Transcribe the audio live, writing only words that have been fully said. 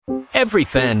Every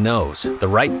fan knows the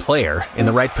right player in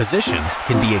the right position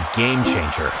can be a game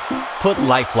changer. Put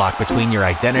LifeLock between your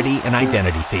identity and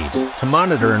identity thieves to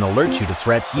monitor and alert you to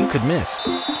threats you could miss.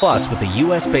 Plus, with a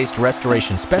U.S.-based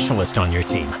restoration specialist on your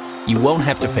team, you won't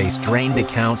have to face drained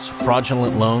accounts,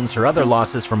 fraudulent loans, or other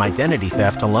losses from identity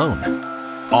theft alone.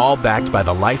 All backed by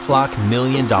the LifeLock $1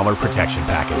 Million Protection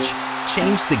Package.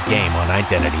 Change the game on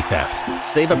identity theft.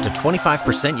 Save up to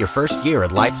 25% your first year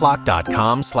at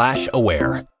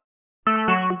LifeLock.com/aware.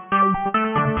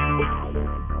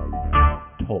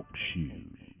 Talk shoes.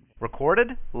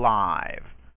 Recorded live.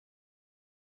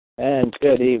 And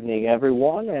good evening,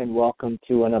 everyone, and welcome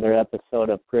to another episode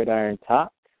of Gridiron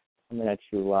Talk. Coming at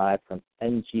you live from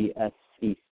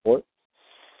NGSC Sports.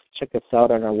 Check us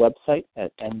out on our website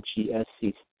at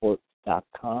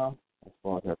ngscsports.com, as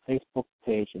well as our Facebook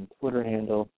page and Twitter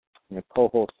handle. And your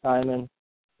co-host Simon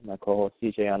and my co-host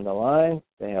CJ on the line.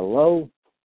 Say hello.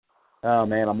 Oh,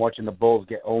 man, I'm watching the Bulls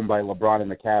get owned by LeBron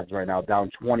and the Cavs right now, down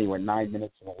 20 with 9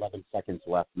 minutes and 11 seconds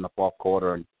left in the fourth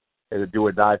quarter. And there's a do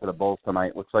or die for the Bulls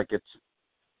tonight. Looks like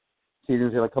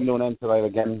season's going to come to an end tonight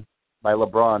again by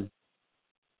LeBron.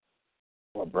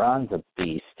 LeBron's a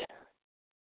beast.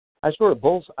 I swear,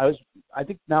 Bulls, I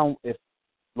think now if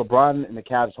LeBron and the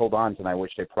Cavs hold on tonight,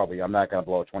 which they probably, I'm not going to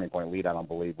blow a 20-point lead, I don't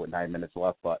believe, with 9 minutes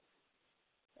left, but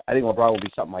I think LeBron will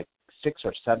be something like 6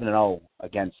 or 7-0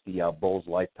 against the Bulls'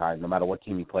 lifetime, no matter what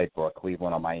team he played for,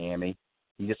 Cleveland or Miami.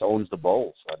 He just owns the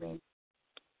Bulls. I mean,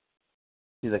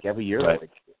 he's like every year right. we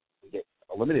get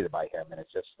eliminated by him, and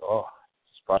it's just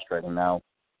frustrating now.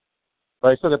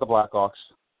 But I still get the Blackhawks.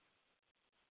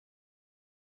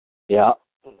 Yeah,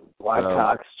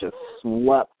 Blackhawks just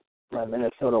swept the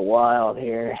Minnesota Wild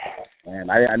here. And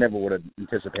I never would have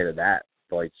anticipated that.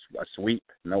 Like a sweep,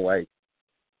 no way.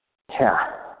 Yeah,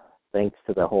 thanks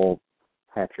to the whole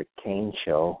Patrick Kane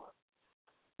show.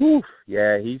 Whew.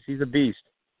 Yeah, he's a beast.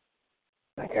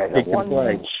 That guy's a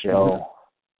one-man show.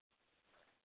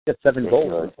 He got 7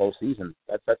 goals in the postseason.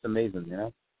 That's amazing, you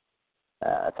know.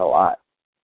 That's a lot.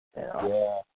 You know?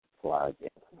 Yeah, it's a lot of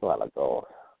games. It's a lot of goals.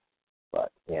 But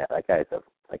yeah, that guy's sick.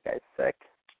 That guy's sick.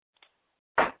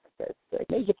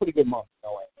 He's a pretty good month. You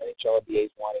know, NHL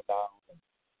NBA's winding down,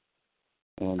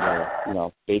 and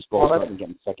baseball's starting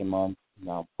getting second month. You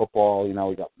know, football. You know,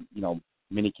 we got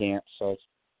mini camps. So it's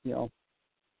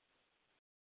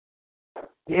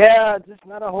Yeah, just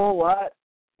not a whole lot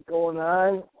going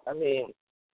on. I mean,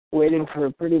 waiting for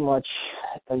pretty much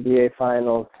NBA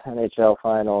finals, NHL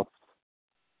finals.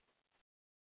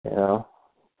 You know,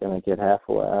 gonna get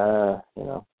halfway.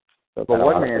 Still got a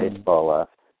lot of baseball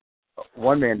left.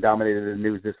 One man dominated the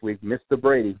news this week, Mr.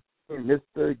 Brady,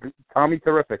 Mr. Tommy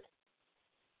Terrific.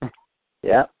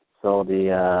 Yeah. So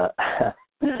the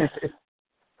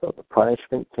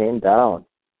punishment came down.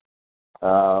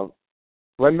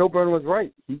 Glenn Milburn was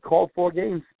right. He called 4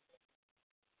 games.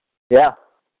 Yeah.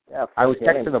 I was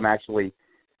texting him actually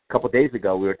a couple of days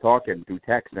ago. We were talking through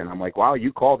text, and I'm like, "Wow,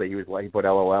 you called it." He was like, "He put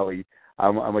LOL."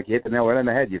 I'm like, "You hit the nail right on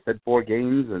the head. You said 4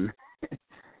 games, and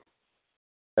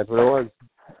that's what it was."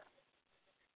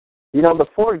 The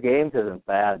 4 games isn't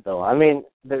bad though. I mean,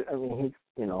 they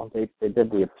did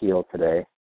the appeal today,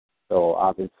 so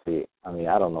obviously, I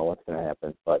don't know what's going to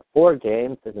happen, but 4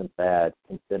 games isn't bad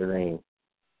considering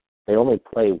they only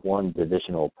play one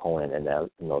divisional opponent in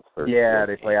those first. Yeah,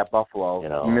 they play at Buffalo.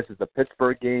 He misses the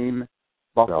Pittsburgh game,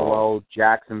 Buffalo,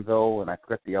 Jacksonville, and I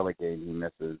forget the other game he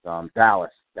misses.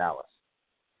 Dallas. Yeah.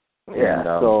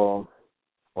 And,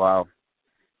 wow.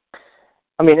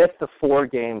 I mean, if the 4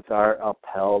 games are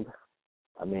upheld,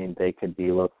 they could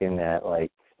be looking at 1-3.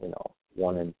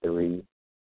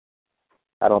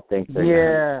 I don't think they're.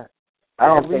 Yeah.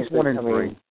 At least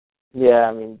 1-3.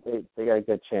 Yeah, they got a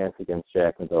good chance against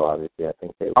Jacksonville. Obviously, I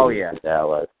think they lose to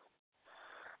Dallas.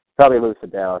 Probably lose to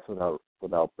Dallas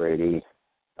without Brady.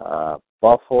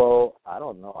 Buffalo, I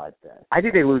don't know. I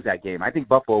think they lose that game. I think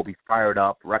Buffalo will be fired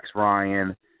up. Rex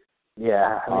Ryan.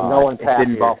 Yeah, no one's happier.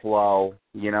 It's in Buffalo.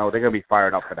 They're going to be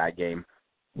fired up for that game.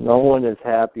 No one is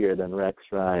happier than Rex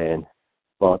Ryan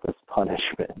about this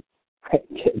punishment.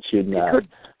 It should not.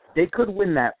 They could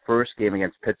win that first game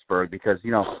against Pittsburgh because,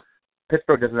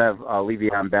 Pittsburgh doesn't have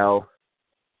Le'Veon Bell.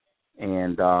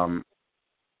 And on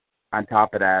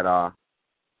top of that,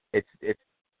 it's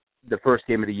the first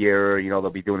game of the year. They'll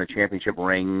be doing the championship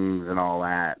rings and all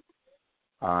that.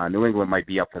 New England might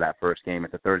be up for that first game.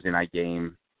 It's a Thursday night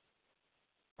game.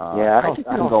 I can see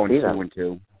them going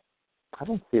 2-2. I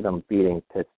don't see them beating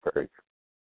Pittsburgh.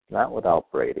 Not without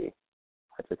Brady.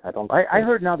 I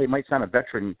heard now they might sign a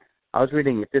veteran. I was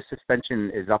reading if this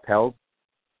suspension is upheld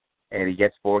and he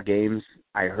gets 4 games,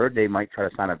 I heard they might try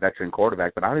to sign a veteran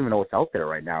quarterback, but I don't even know what's out there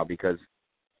right now because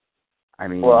I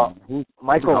mean, well,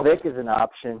 Michael Vick is an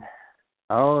option.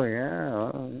 Oh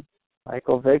yeah.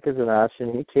 Michael Vick is an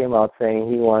option. He came out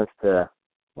saying he wants to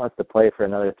play for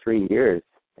another 3 years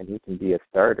and he can be a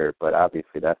starter, but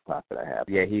obviously that's not going to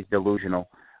happen. Yeah, he's delusional.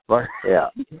 But yeah,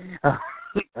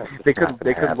 they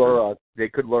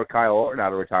could lure Kyle Orton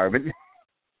out of retirement.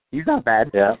 He's not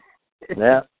bad. Yeah. They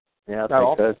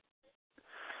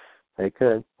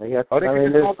could. They could just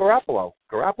call Garoppolo.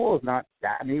 Garoppolo is not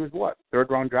that. I mean, he was what, 3rd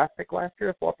round draft pick last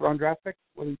year, 4th round draft pick.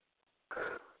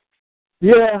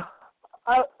 Yeah.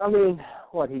 I mean,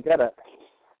 what he got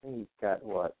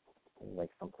what, like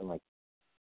something like,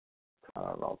 I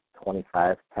don't know,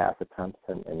 25 pass attempts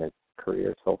in his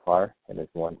career so far in his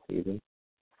one season.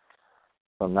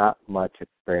 So not much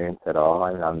experience at all.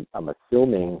 I mean, I'm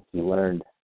assuming he learned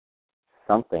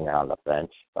something on the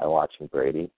bench by watching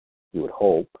Brady. You would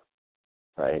hope,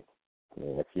 right? I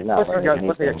mean, if you're not learning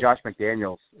anything. Josh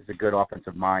McDaniels is a good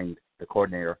offensive mind, the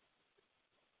coordinator.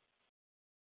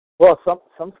 Well,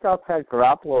 some scouts had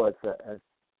Garoppolo as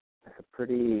a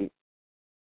pretty.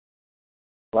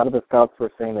 A lot of the scouts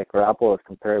were saying that Garoppolo is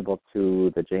comparable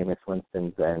to the Jameis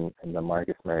Winstons and the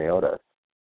Marcus Mariotas.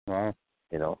 Wow.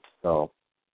 You know, so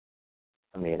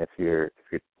I mean, if you're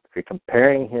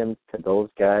comparing him to those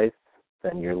guys,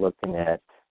 then you're looking at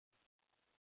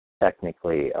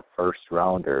technically a 1st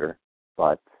rounder,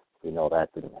 but we know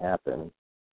that didn't happen.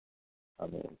 I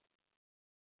mean,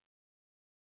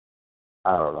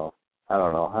 I don't know.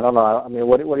 I mean,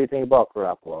 what do you think about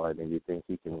Garoppolo? I mean, do you think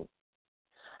he can?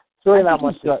 It's really not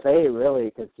much to say, really,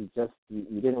 because you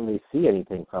didn't really see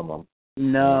anything from him.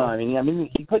 No, I mean,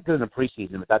 he played good in the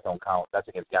preseason, but that don't count. That's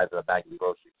against guys that are bagging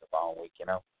groceries the following week, you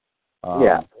know.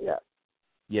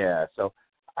 Yeah. So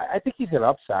I think he's got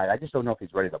upside. I just don't know if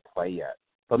he's ready to play yet.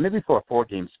 But maybe for a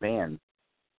 4-game span,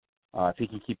 if he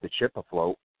can keep the ship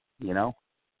afloat, you know.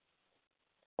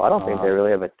 Well, I don't think they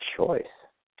really have a choice.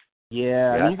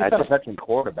 Yeah, I mean, you can got a veteran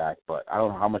quarterback, but I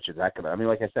don't know how much is that going to. I mean,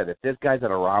 like I said, if there's guys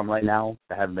that are around right now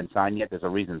that haven't been signed yet, there's a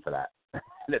reason for that,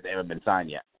 that they haven't been signed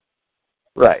yet.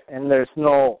 Right, and there's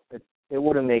it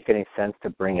wouldn't make any sense to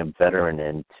bring a veteran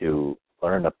in to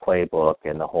learn the playbook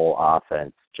and the whole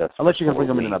offense just unless you can bring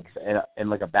him in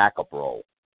like a backup role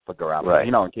for Garoppolo, right.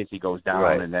 You know, in case he goes down,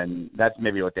 right. And then that's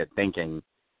maybe what they're thinking.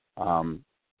 And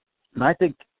I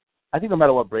think no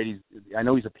matter what I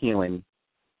know he's appealing.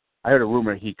 I heard a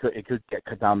rumor it could get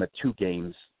cut down to 2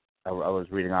 games. I was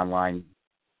reading online.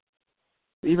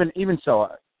 Even so,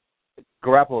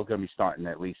 Garoppolo is going to be starting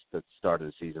at least at the start of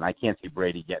the season. I can't see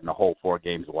Brady getting the whole 4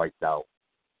 games wiped out.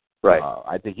 Right.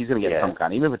 I think he's going to get some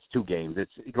kind. Even if it's 2 games,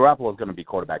 Garoppolo is going to be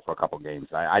quarterback for a couple games.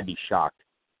 I'd be shocked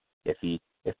if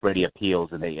Brady appeals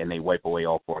and they wipe away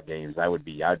all 4 games. I'd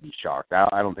be shocked.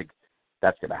 I don't think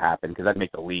that's going to happen because that'd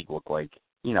make the league look like,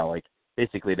 you know, like.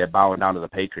 Basically, they're bowing down to the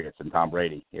Patriots and Tom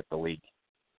Brady if the league,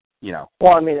 you know.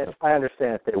 Well, I mean, I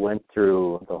understand if they went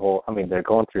through the whole. I mean, they're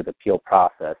going through the appeal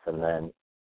process, and then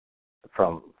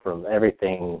from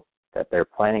everything that they're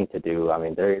planning to do, I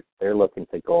mean, they're looking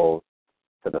to go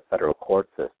to the federal court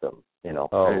system. You know,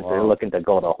 they're looking to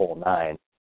go the whole 9. You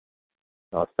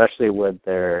know, especially with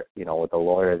with the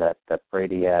lawyer that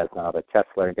Brady has now, the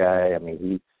Kessler guy. I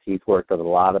mean, he's worked with a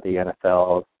lot of the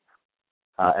NFL's.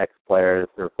 Ex-players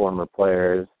or former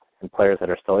players and players that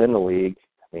are still in the league.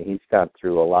 I mean, he's gone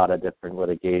through a lot of different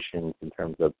litigations in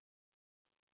terms of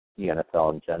the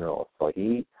NFL in general. So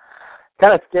he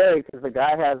kind of scary because the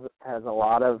guy has a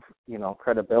lot of,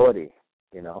 credibility.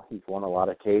 You know, he's won a lot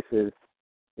of cases.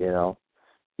 You know,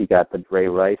 he got the Ray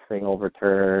Rice thing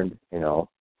overturned. You know,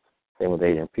 same with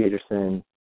Adrian Peterson.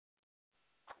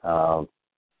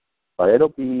 But it'll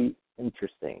be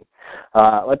interesting.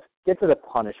 Let's get to the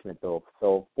punishment, though.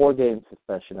 So 4-game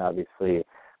suspension, obviously,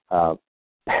 $1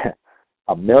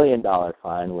 million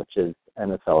fine, which is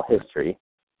NFL history.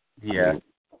 Yeah. I mean,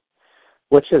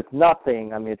 which is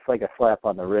nothing. I mean, it's like a slap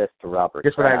on the wrist to Robert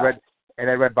Just Kraft. what I read, and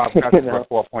I read Bob Kraft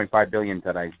for $4.5 billion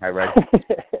today. I read.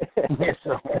 Yeah,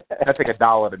 so that's like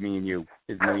 $1 to me and you.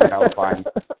 His $1 million fine.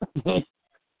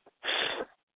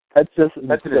 That's just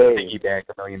that's in a piggy bank,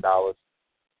 $1 million.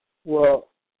 Well,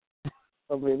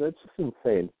 I mean, that's just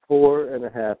insane.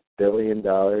 $4.5 billion.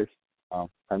 Oh.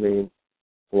 I mean,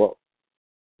 well,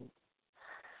 I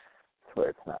swear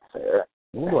it's not fair.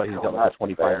 Well, he's got like a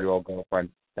 25-year-old girlfriend.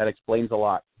 That explains a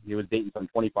lot. He was dating some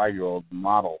 25-year-old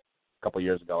model a couple of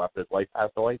years ago after his wife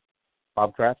passed away,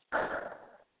 Bob Kraft.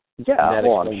 Yeah,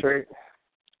 well, I'm sure.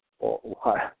 Well,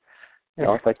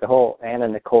 it's like the whole Anna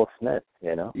Nicole Smith,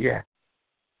 you know? Yeah.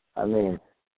 I mean,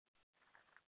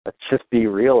 let's just be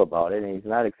real about it. And he's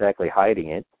not exactly hiding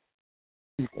it,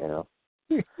 you know?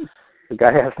 The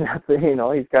guy has nothing,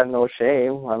 he's got no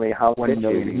shame. I mean, how $1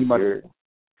 million.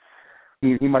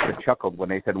 He must have chuckled when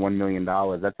they said $1 million.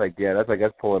 That's like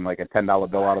us pulling like a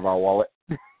 $10 bill out of our wallet.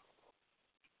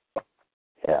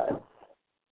 Yeah, it's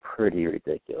pretty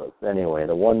ridiculous. Anyway,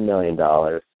 the $1 million,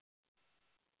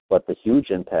 but the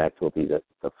huge impact will be the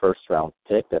first round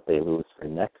pick that they lose for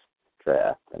next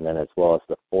draft, and then as well as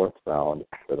the fourth round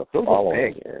for the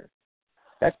following year.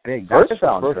 That's big. First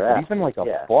round draft. Even like a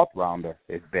fourth rounder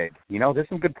is big. There's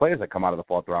some good players that come out of the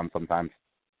fourth round sometimes.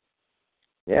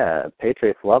 Yeah,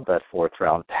 Patriots love that fourth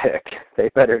round pick.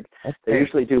 They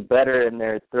usually do better in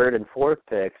their third and fourth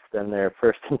picks than their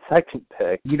first and second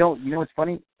pick. You know what's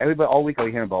funny? Everybody all week are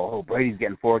hearing about, Brady's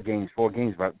getting 4 games.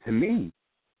 But to me,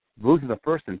 losing the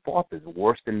first and fourth is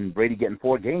worse than Brady getting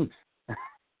 4 games.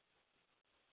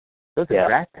 Those are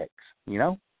draft picks,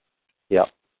 Yep.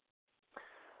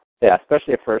 Yeah,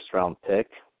 especially a first round pick.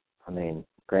 I mean,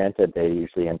 granted, they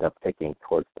usually end up picking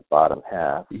towards the bottom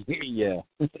half. Yeah.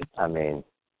 I mean,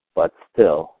 but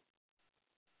still,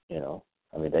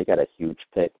 they got a huge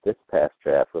pick this past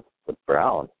draft with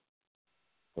Brown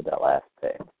with that last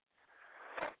pick.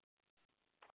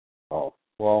 Oh,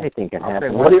 well, anything can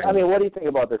happen. What do you think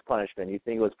about this punishment? You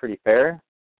think it was pretty fair?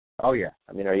 Oh yeah.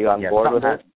 I mean, are you on board with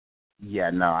it?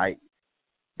 Yeah, no,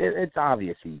 it's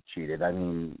obvious he cheated. I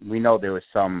mean, we know there was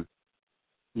some,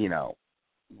 the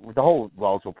whole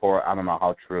Wells report, I don't know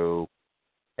how true.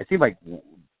 It seemed like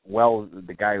Wells,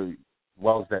 the guy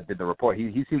Wells that did the report,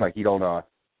 he seemed like he's not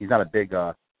a big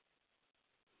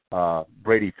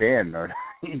Brady fan, or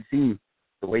he seemed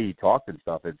the way he talked and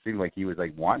stuff. It seemed like he was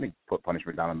like wanting to put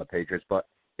punishment down on the Patriots, but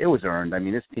it was earned. I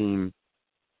mean, this team,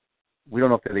 we don't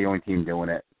know if they're the only team doing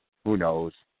it. Who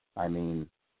knows? I mean,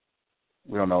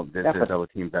 we don't know. There's other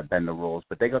teams that bend the rules,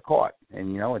 but they got caught,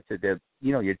 and you're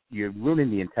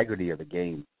ruining the integrity of the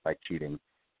game by cheating.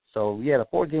 So yeah, the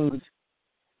 4 games.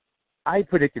 I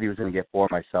predicted he was going to get 4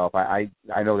 myself. I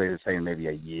know they were saying maybe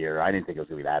a year. I didn't think it was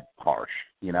going to be that harsh,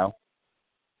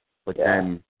 But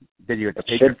then you get the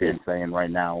Patriot fans saying right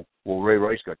now, well, Ray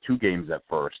Rice got 2 games at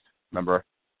first, remember?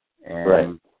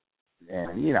 And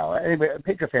anyway,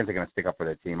 Patriot fans are going to stick up for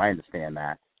their team. I understand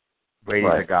that.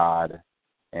 Brady's a god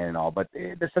and all, but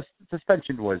the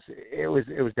suspension was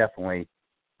definitely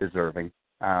deserving.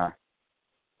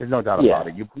 There's no doubt about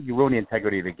it. You ruin the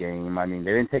integrity of the game. I mean,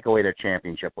 they didn't take away their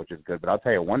championship, which is good. But I'll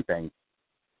tell you one thing: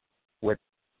 with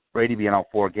Brady being out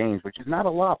 4 games, which is not a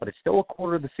lot, but it's still a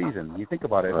quarter of the season. You think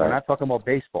about it. We're not talking about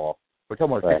baseball. We're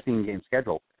talking about a 16-game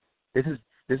schedule. This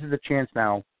is a chance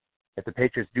now. If the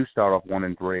Patriots do start off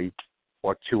 1-3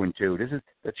 or 2-2, this is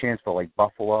a chance for like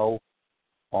Buffalo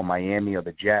or Miami or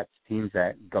the Jets, teams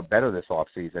that got better this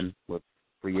offseason with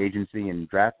free agency and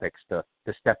draft picks to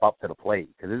step up to the plate.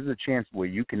 Because this is a chance where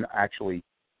you can actually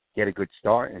get a good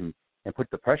start and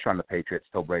put the pressure on the Patriots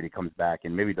till Brady comes back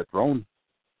and maybe dethrone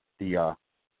the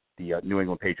New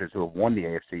England Patriots who have won the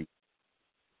AFC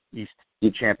East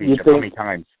championship how many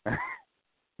times?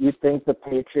 You think the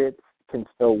Patriots can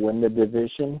still win the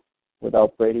division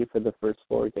without Brady for the first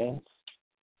 4 games?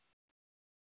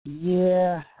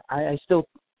 Yeah, I still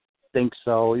think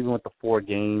so, even with the 4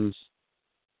 games.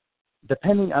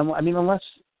 Depending on, unless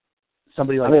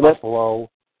somebody like Buffalo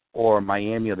or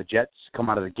Miami or the Jets come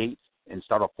out of the gate and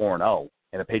start off 4-0,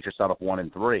 and the Patriots start off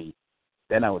 1-3,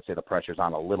 then I would say the pressure's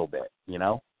on a little bit,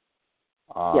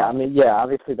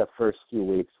 obviously the first few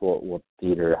weeks will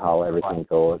teeter how everything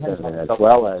goes, and as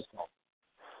well as,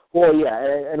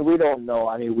 and we don't know.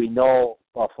 I mean, we know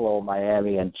Buffalo,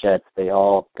 Miami, and Jets, they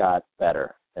all got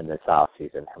better in this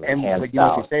offseason. I mean, and hands like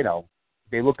down. You say, though,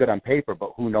 they look good on paper,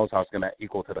 but who knows how it's going to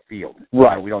equal to the field.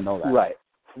 Right. We don't know that. Right.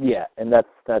 Yeah, and that's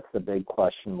the big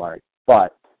question mark.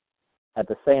 But at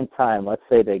the same time, let's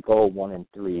say they go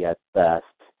 1-3 at best.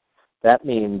 That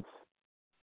means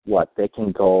what? They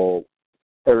can go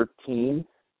 13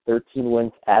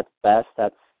 wins at best.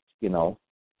 That's,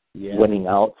 winning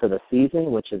out for the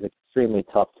season, which is extremely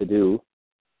tough to do.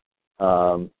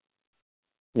 And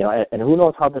who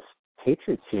knows how this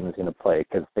Patriots team is going to play,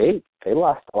 because they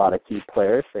lost a lot of key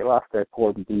players. They lost their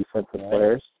core defensive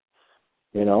players,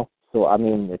 So, I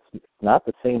mean, it's not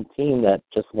the same team that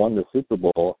just won the Super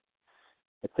Bowl.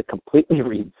 It's a completely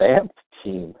revamped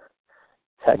team,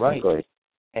 technically. Right.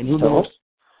 And who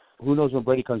knows when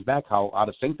Brady comes back how out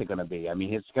of sync they're going to be. I mean,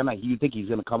 you think he's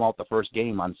going to come out the first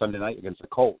game on Sunday night against the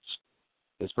Colts,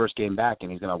 his first game back,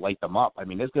 and he's going to light them up. I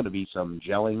mean, there's going to be some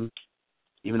gelling.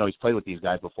 Even though he's played with these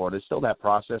guys before, there's still that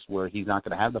process where he's not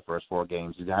going to have the first 4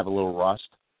 games. He's going to have a little rust.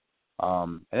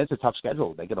 And it's a tough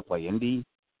schedule. They're going to play Indy,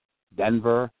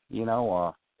 Denver, They're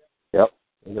going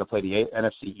to play the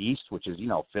NFC East, which is,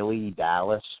 Philly,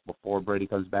 Dallas before Brady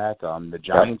comes back. The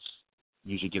Giants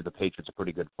usually give the Patriots a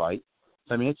pretty good fight.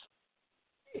 So I mean,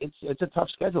 it's a tough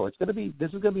schedule.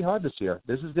 This is gonna be hard this year.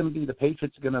 This is gonna be the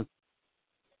Patriots are gonna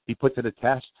be put to the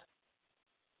test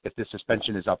if the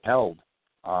suspension is upheld.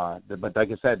 But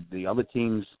like I said, the other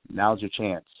teams, now's your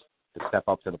chance to step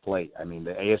up to the plate. I mean,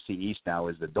 the AFC East now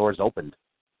is the doors opened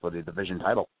for the division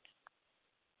title.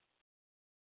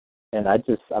 And I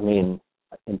mean,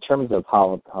 in terms of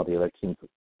how the other teams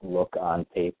look on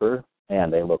paper,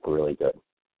 man, they look really good.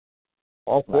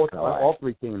 All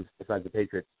three teams besides the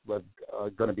Patriots are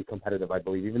going to be competitive, I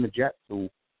believe. Even the Jets,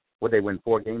 would they win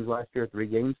 4 games last year, 3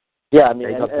 games? Yeah, I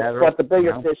mean, but the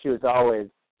biggest issue is always,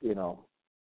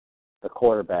 the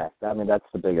quarterback. I mean, that's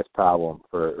the biggest problem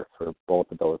for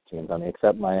both of those teams. I mean,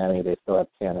 except Miami, they still have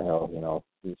Tannehill.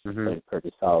 He's played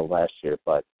pretty solid last year.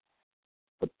 But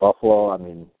with Buffalo, I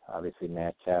mean, obviously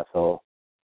Matt Castle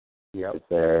is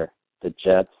there. The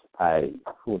Jets,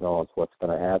 who knows what's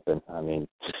going to happen. I mean,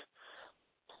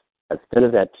 as good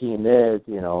as that team is,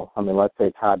 I mean, let's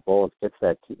say Todd Bowles gets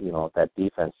that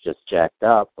defense just jacked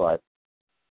up, but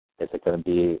is he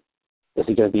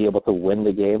going to be able to win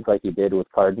the games like he did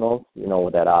with Cardinals,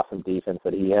 with that awesome defense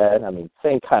that he had? I mean,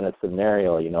 same kind of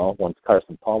scenario, once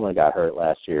Carson Palmer got hurt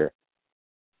last year.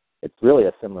 It's really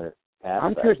a similar aspect.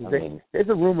 I'm curious. There's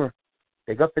a rumor.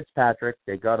 They got Fitzpatrick.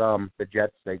 They got the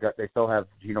Jets. They still have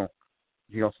Geno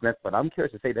Smith. But I'm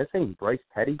curious to say they're saying Bryce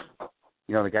Petty,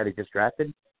 the guy they just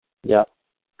drafted,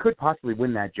 could possibly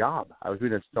win that job. I was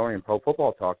reading a story in Pro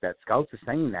Football Talk that scouts are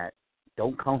saying that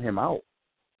don't count him out.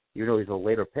 He's a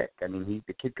later pick. I mean,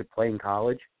 the kid could play in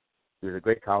college. He was a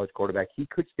great college quarterback. He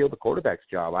could steal the quarterback's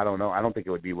job. I don't know. I don't think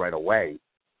it would be right away.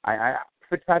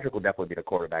 Fitzpatrick will definitely be the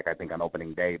quarterback, I think, on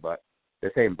opening day. But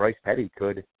they're saying Bryce Petty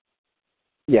could.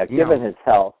 Yeah, given his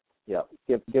health. Yeah,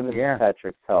 given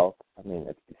Patrick's health. I mean,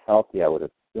 if he's healthy, I would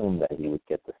assume that he would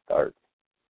get the start.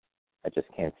 I just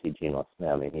can't see Geno Smith.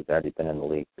 I mean, he's already been in the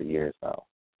league for years now,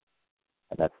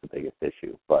 and that's the biggest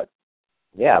issue. But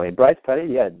yeah, I mean, Bryce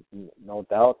Petty, no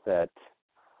doubt that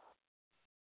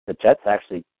the Jets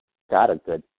actually got a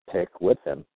good pick with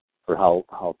him for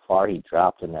how far he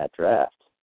dropped in that draft.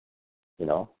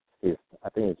 I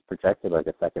think he's projected like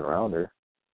a second rounder,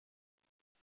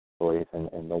 I believe,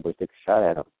 and nobody took a shot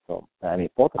at him. So I mean,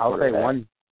 both.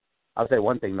 I'll say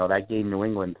one thing though. That game New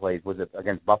England played, was it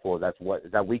against Buffalo?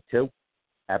 Is that week 2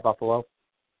 at Buffalo?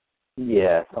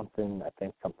 Yeah, something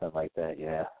like that.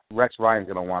 Yeah. Rex Ryan's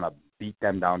going to want to beat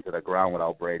them down to the ground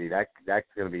without Brady. They're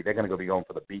going to be going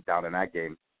for the beat down in that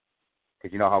game,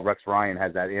 because you know how Rex Ryan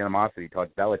has that animosity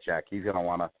towards Belichick. He's going to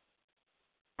want to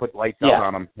put lights out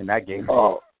on him in that game.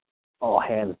 Oh,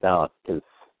 hands down. Because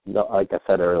like I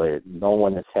said earlier, no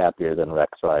one is happier than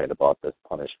Rex Ryan about this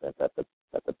punishment that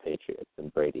the Patriots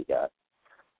and Brady got,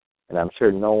 and I'm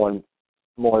sure no one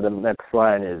more than Rex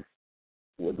Ryan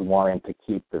was wanting to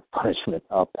keep this punishment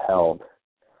upheld.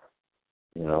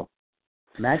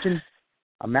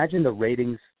 Imagine the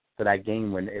ratings for that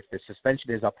game if the suspension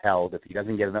is upheld, if he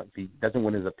doesn't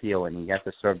win his appeal and he has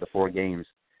to serve the 4 games,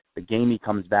 the game he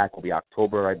comes back will be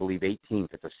October, I believe,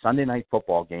 18th. It's a Sunday night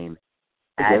football game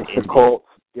against the Colts.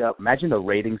 Yep. Imagine the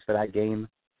ratings for that game.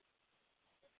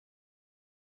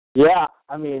 Yeah,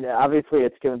 I mean, obviously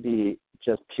it's going to be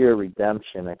just pure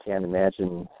redemption. I can't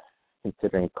imagine,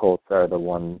 considering Colts are the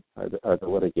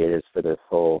litigators for this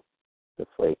whole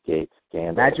Deflategate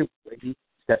scandal. Imagine if he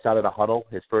steps out of the huddle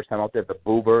his first time out there, the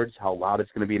Boo Birds, how loud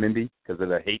it's going to be in Indy because of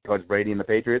the hate towards Brady and the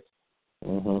Patriots.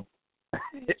 Mm-hmm.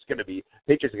 It's going to be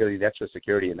Patriots are going to need extra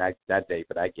security in that day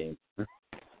for that game.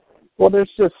 Well,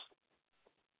 there's just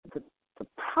the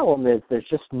problem is there's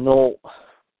just no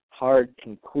hard,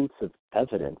 conclusive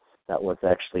evidence that was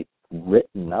actually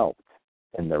written out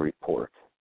in the report.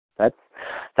 That's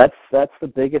the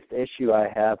biggest issue I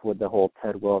have with the whole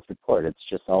Ted Wells report. It's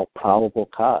just all probable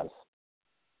cause.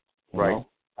 Right.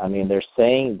 I mean, they're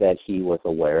saying that he was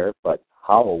aware, but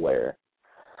how aware?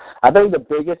 I think the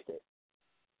biggest,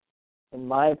 in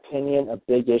my opinion, a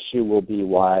big issue will be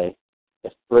why,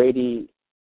 if Brady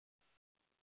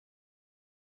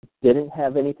didn't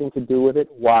have anything to do with it,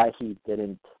 why he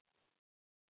didn't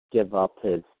give up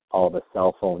all the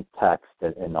cell phone text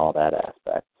and all that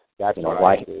aspect. That's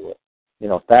why.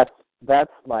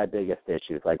 That's my biggest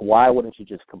issue. It's like, why wouldn't you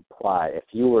just comply if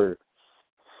you were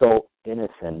so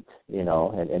innocent,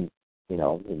 and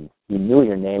you knew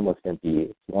your name was going to be,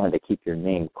 you wanted to keep your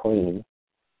name clean.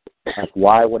 Like,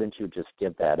 why wouldn't you just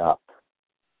give that up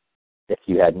if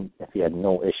you had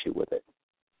no issue with it?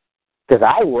 Because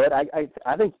I would. I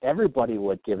think everybody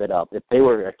would give it up if they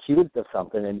were accused of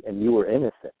something and you were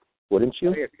innocent, wouldn't you?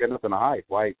 Yeah, if you got nothing to hide,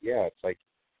 why? Yeah, it's like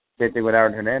Same thing with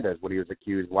Aaron Hernandez when he was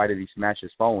accused. Why did he smash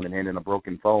his phone and hand in a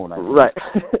broken phone? I mean, right.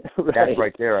 That's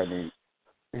right there. I mean,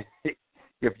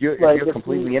 if you're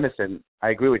completely innocent,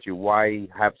 I agree with you. Why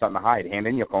have something to hide? Hand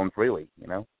in your phone freely, you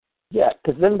know? Yeah,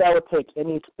 because then that would take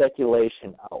any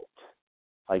speculation out.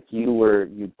 Like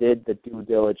you did the due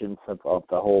diligence of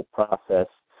the whole process.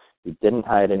 You didn't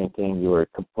hide anything. You were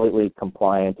completely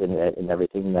compliant in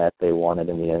everything that they wanted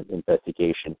in the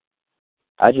investigation.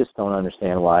 I just don't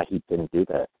understand why he didn't do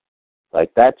that.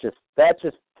 Like that just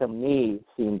to me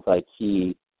seems like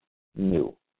he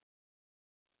knew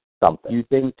something. You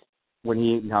think when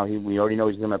we already know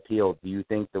he's going to appeal, do you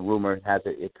think the rumor has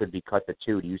it could be cut to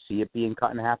 2? Do you see it being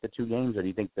cut in half to 2 games, or do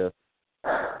you think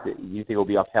it'll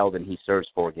be upheld and he serves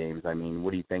 4 games? I mean,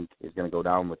 what do you think is going to go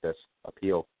down with this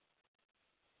appeal?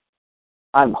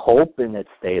 I'm hoping it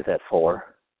stays at 4.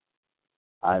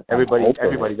 Everybody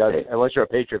does it. Unless you're a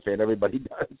Patriot fan, everybody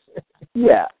does.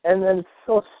 Yeah, and then it's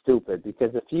so stupid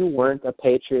because if you weren't a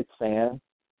Patriots fan,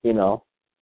 you know,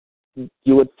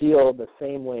 you would feel the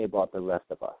same way about the rest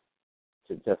of us,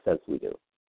 just as we do.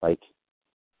 Like,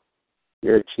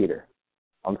 you're a cheater.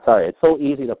 I'm sorry. It's so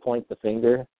easy to point the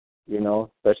finger, you know,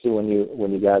 especially when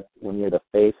you're the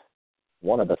face,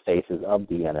 one of the faces of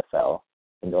the NFL,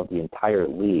 and of the entire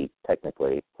league,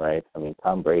 technically, right? I mean,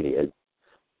 Tom Brady is.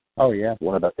 Oh yeah.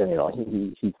 One of the, you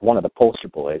know, he's one of the poster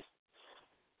boys,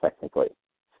 technically,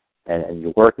 and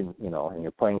you're working, you know, and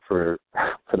you're playing for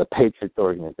the Patriots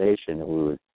organization,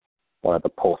 who is one of the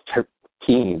poster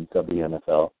teams of the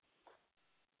NFL.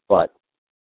 But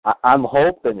I'm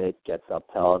hoping it gets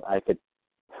upheld. I think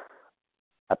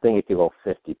it could go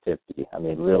 50-50. I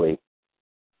mean, really,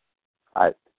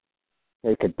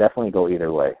 it could definitely go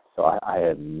either way. So I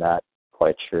am not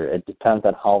quite sure. It depends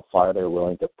on how far they're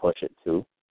willing to push it to.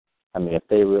 I mean, if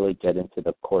they really get into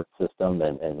the court system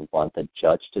and want the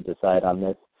judge to decide on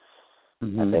this,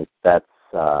 I think that's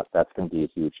going to be a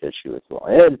huge issue as well.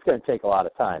 And it's going to take a lot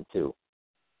of time too.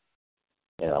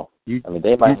 You know, I mean,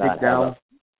 they might not have.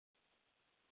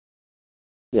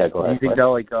 Yeah, go ahead. Do you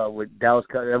think with Dallas,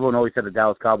 everyone always said the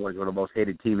Dallas Cowboys were the most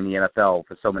hated team in the NFL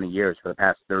for so many years, for the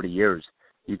past 30 years.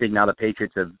 Do you think now the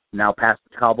Patriots have now passed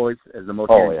the Cowboys as the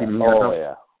most hated team in the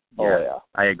NFL? Oh yeah.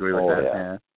 I agree with that.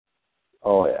 Yeah.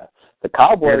 Oh yeah. The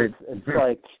Cowboys, it's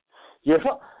like, you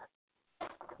know,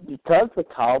 because the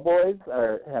Cowboys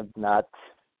have not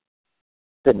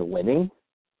been winning,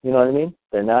 you know what I mean?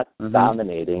 They're not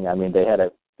dominating. I mean, they had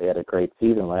a great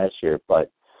season last year, but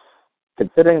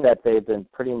considering that they've been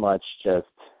pretty much just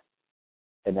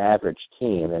an average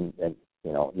team, and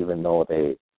you know, even though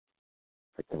they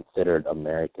are considered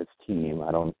America's team,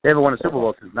 they haven't won a Super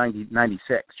Bowl since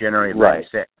 96, January of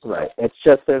 96. Right. It's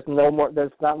just there's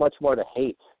not much more to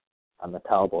hate on the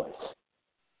Cowboys.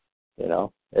 You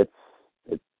know, it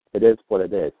is what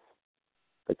it is.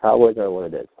 The Cowboys are what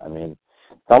it is. I mean,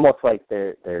 it's almost like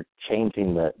they're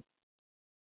changing their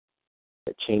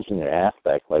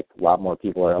aspect. Like a lot more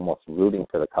people are almost rooting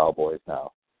for the Cowboys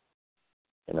now.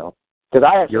 You know, because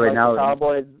I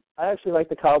actually like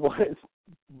the Cowboys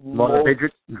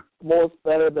most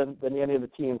better than any of the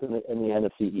teams in the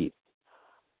NFC East.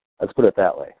 Let's put it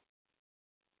that way.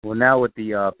 Well, now with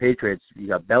the Patriots, you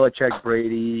got Belichick,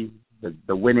 Brady,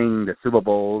 the winning, the Super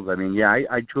Bowls. I mean, yeah,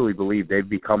 I truly believe they've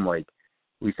become, like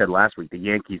we said last week, the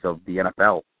Yankees of the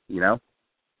NFL, you know?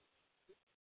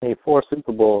 Hey, 4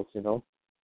 Super Bowls, you know?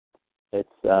 It's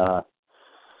 4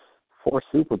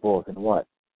 Super Bowls in what?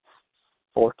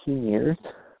 14 years?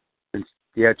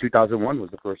 Yeah, 2001 was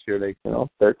the first year they...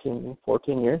 13,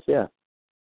 14 years, yeah.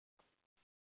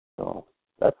 So,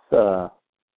 that's a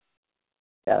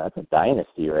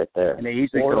dynasty right there. And they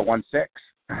easily could have won 6.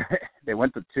 They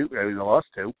went to 2. They lost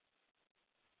 2.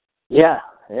 Yeah.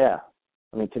 I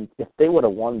mean, if they would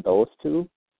have won those 2,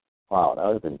 wow, that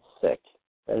would have been sick.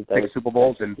 6 Super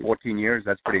Bowls in 14 years,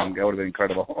 that would have been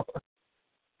incredible.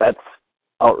 That's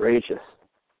outrageous.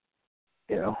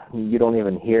 You know, you don't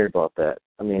even hear about that.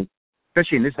 I mean,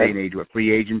 especially in this day and age with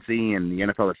free agency and the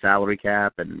NFL salary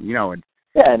cap, and you know, and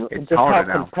it's just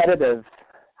harder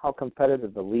how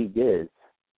competitive the league is.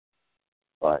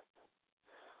 But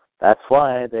that's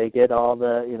why they get all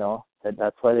the, you know,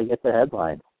 that's why they get the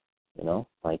headlines. You know,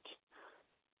 like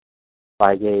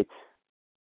Spygate,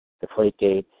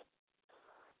 Deflategate.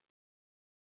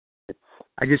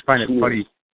 I just find it funny.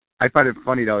 I find it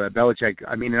funny, though, that Belichick,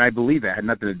 I mean, and I believe it had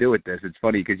nothing to do with this. It's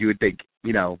funny because you would think,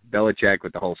 you know, Belichick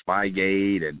with the whole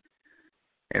Spygate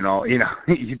and all, you know,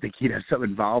 you'd think he'd have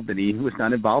something involved, and he was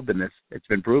not involved in this. It's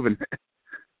been proven.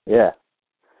 Yeah.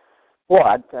 Well,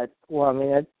 I mean,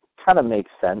 it kind of makes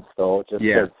sense, though, just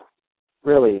because,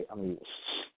 really, I mean,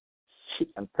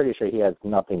 I'm pretty sure he has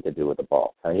nothing to do with the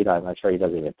ball. I'm not sure he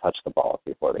doesn't even touch the ball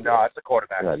before the game. No, it's the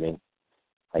quarterback. You know what I mean?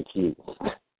 Like he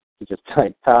just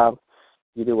like, Tom,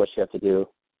 you do what you have to do.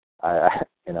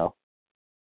 You know,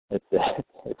 it's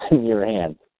in your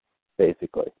hands,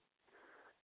 basically.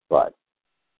 But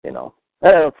you know,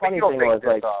 the funny thing was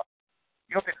like,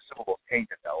 you don't think the Super Bowl's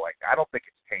tainted though? Like, I don't think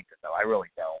it's tainted though. I really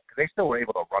don't, because they still were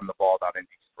able to run the ball down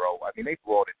Indy's throat. I mean, they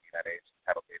blew it in that AFC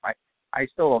title game. I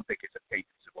still don't think it's a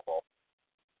tainted Super Bowl.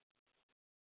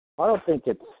 I don't think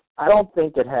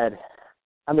it had.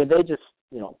 I mean, they just,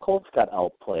 you know, Colts got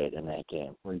outplayed in that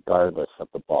game, regardless of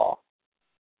the ball.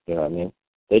 You know what I mean?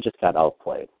 They just got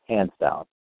outplayed, hands down.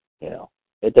 You know,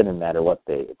 it didn't matter what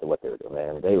they were doing.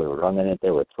 I mean, they were running it,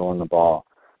 they were throwing the ball,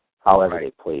 however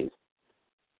they pleased.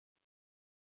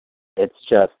 It's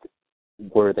just,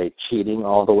 were they cheating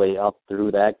all the way up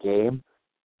through that game?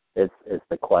 Is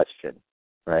the question,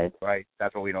 right? Right.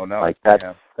 That's what we don't know. Like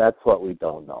that's what we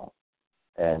don't know.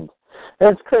 And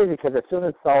it's crazy because as soon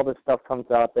as all this stuff comes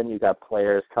out, then you got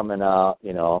players coming out,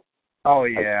 you know. Oh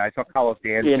yeah, I saw Carlos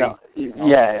Dansby. You know,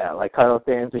 yeah, like Carlos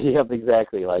Dansby. Yep,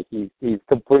 exactly. Like he's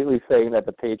completely saying that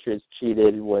the Patriots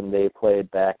cheated when they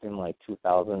played back in like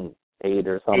 2008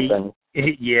 or something.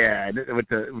 Yeah, with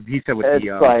he said with it's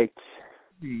the like,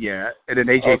 yeah, and then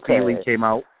AJ Feely came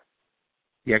out,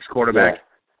 the ex-quarterback.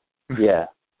 Yeah.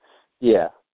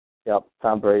 Yep,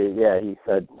 Tom Brady. Yeah, he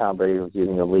said Tom Brady was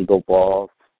using illegal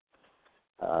balls.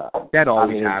 That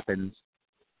always happens.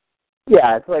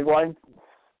 Yeah, it's like, why?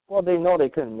 Well, they know they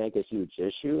couldn't make a huge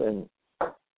issue, and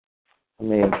I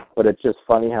mean, but it's just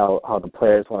funny how the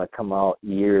players want to come out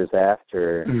years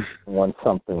after when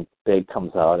something big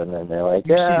comes out, and then they're like,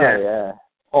 yeah,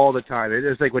 all the time.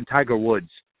 It's like when Tiger Woods,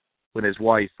 when his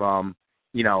wife,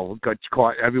 you know, got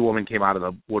caught. Every woman came out of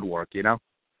the woodwork, you know.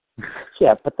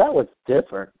 Yeah, but that was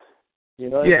different. You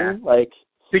know what I mean? Like,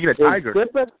 speaking of Tiger,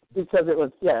 different because it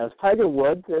was Tiger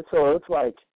Woods. So it's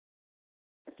like,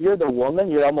 if you're the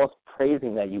woman, you're almost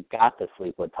praising that you got to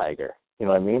sleep with Tiger. You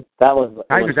know what I mean? That was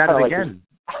Tiger's at it like, again.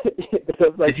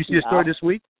 Like, did you see the story this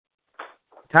week?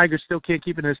 Tiger still can't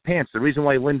keep it in his pants. The reason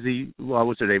why Lindsey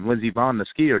Vonn, the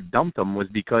skier, dumped him was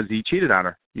because he cheated on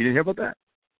her. You didn't hear about that?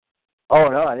 Oh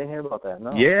no, I didn't hear about that.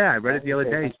 No. Yeah, I read it the other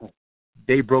day.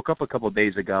 They broke up a couple of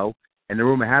days ago, and the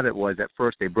rumor had it was at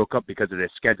first they broke up because of their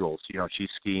schedules. You know, she's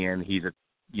skiing, he's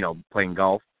playing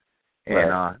golf,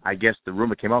 and I guess the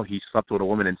rumor came out he slept with a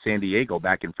woman in San Diego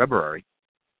back in February,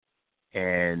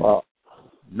 and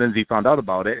Lindsay found out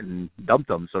about it and dumped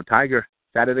him. So Tiger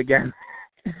at it again.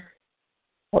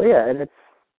 Well, yeah, and it's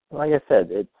like I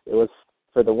said, it was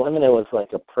for the women. It was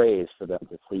like a praise for them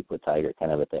to sleep with Tiger,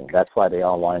 kind of a thing. That's why they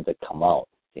all wanted to come out.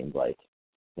 Seemed like,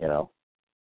 you know.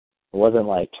 It wasn't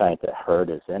like trying to hurt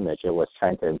his image. It was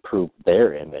trying to improve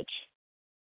their image.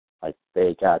 Like,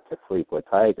 they got to sleep with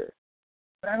Tiger.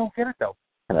 But I don't get it, though.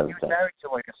 He was married to,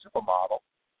 like, a supermodel,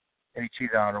 and he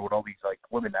cheated on her with all these, like,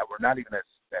 women that were not even as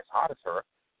hot as her.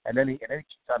 And then he cheated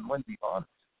on Lindsey Vonn,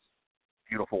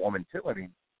 beautiful woman, too. I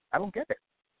mean, I don't get it.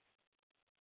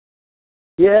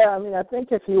 Yeah, I mean, I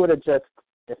think if he would have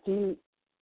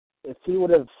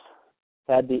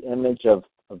had the image of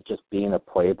just being a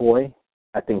playboy,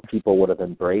 I think people would have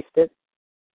embraced it,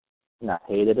 not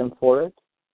hated him for it,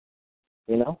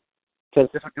 you know? Because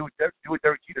this would do what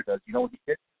Derek Jeter does. You know what he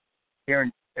did?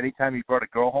 Aaron, anytime he brought a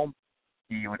girl home,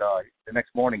 he would the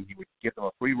next morning he would give them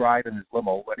a free ride in his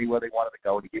limo anywhere they wanted to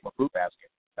go, and he gave them a fruit basket.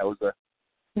 That was the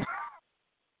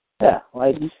yeah,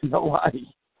 like no lie,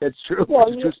 that's true. Well,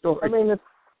 it's a true story. I mean,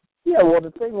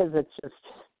 the thing is, it's just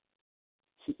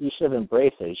he should have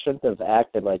embraced it. He shouldn't have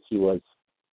acted like he was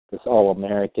this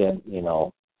all-American, you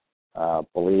know,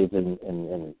 believe in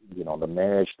you know, the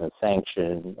marriage and the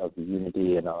sanction of the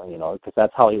unity and you know, because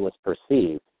that's how he was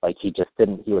perceived. Like he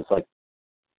was like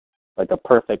a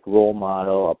perfect role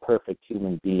model, a perfect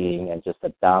human being, and just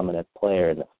a dominant player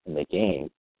in the game.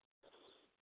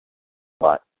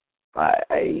 But I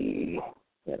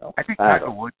think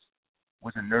Tiger Woods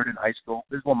was a nerd in high school.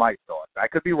 This is one of my thoughts. I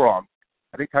could be wrong.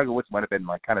 I think Tiger Woods might have been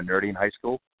like kind of nerdy in high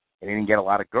school. And he didn't get a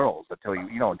lot of girls until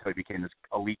he became this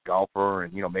elite golfer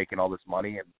and, you know, making all this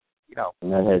money and, you know.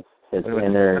 And then his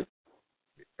inner.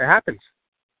 It happens.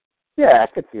 Yeah,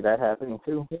 I could see that happening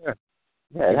too. Yeah.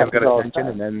 Yeah, he's got attention,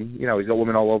 and then, you know, he's got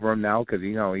women all over him now because,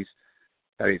 you know, he's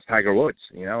Tiger Woods,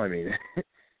 you know, I mean.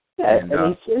 Yeah,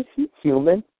 and he's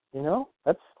human, you know.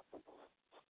 That's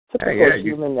typical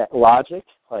human logic.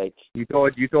 Like you throw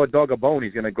a dog a bone,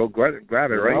 he's going to go grab it,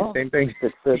 right? Know? Same thing.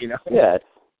 It's you know? Yeah,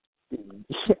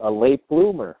 a late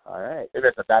bloomer. All right. Maybe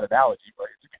that's a bad analogy, but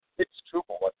it's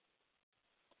truthful.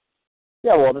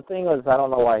 Yeah, well, the thing is, I don't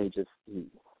know why he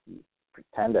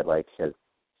pretended like his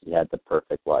he had the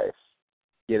perfect life.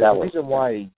 Yeah, that the was reason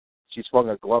why she swung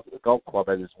a golf club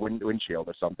at his windshield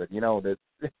or something. You know that.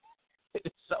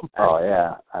 Oh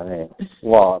yeah, I mean,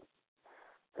 well,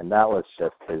 and that was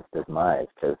just his demise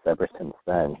because ever since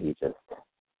then he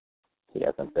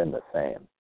hasn't been the same.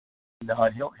 No,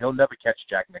 he'll never catch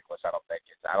Jack Nicklaus. I don't think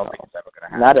it's ever going to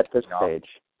happen. Not at this stage.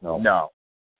 No.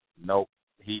 No.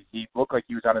 He looked like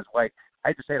he was on his way. I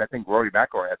hate to say it, I think Rory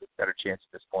McIlroy has a better chance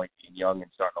at this point, being young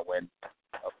and starting to win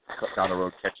down the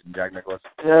road, catching Jack Nicklaus.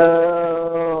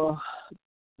 Oh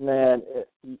man,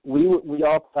 we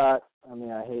all thought. I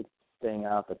mean, I hate staying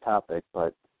off the topic,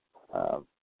 but how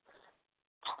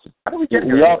do we get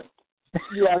here?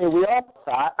 I mean, we all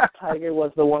thought Tiger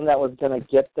was the one that was going to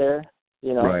get there.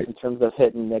 You know, right. In terms of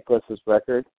hitting Nicklaus's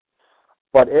record.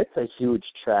 But it's a huge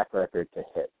track record to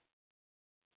hit.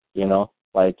 You know,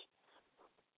 like,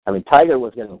 I mean, Tiger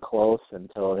was getting close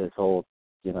until his whole,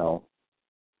 you know,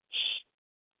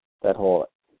 that whole,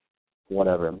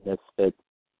 whatever, misfit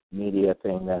media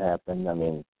thing that happened. I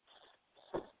mean,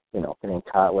 you know, getting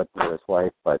caught with his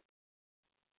wife. But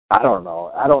I don't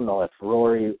know. I don't know if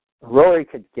Rory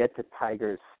could get to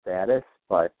Tiger's status,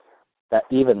 but that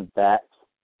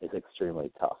is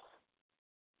extremely tough.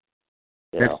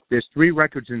 There's 3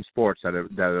 records in sports that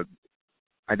are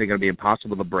I think going to be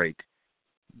impossible to break.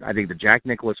 I think the Jack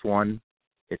Nicklaus one,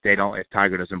 if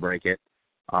Tiger doesn't break it,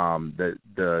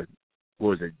 the what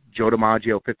was it, Joe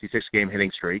DiMaggio 56-game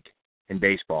hitting streak in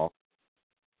baseball,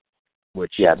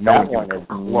 which that one is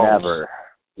never.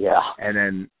 Yeah. And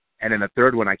then the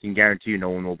third one I can guarantee you no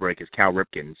one will break is Cal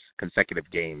Ripken's consecutive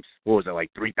games. What was it,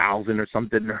 like 3,000 or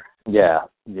something? Yeah,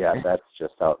 that's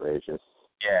just outrageous.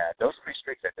 Yeah, those 3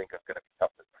 streaks I think are going to be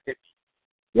tough to break.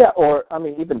 Yeah, or I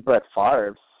mean, even Brett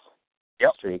Favre's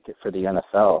streak for the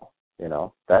NFL. You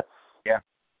know, that's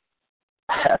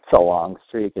a long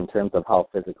streak in terms of how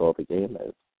physical the game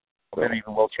is. Well, then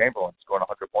even Will Chamberlain scored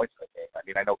 100 points in the game. I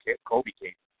mean, I know Kobe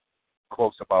came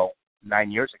close about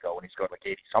 9 years ago when he scored like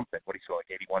 80-something. What he scored,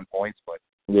 like 81 points, but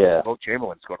Will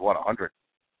Chamberlain scored 100.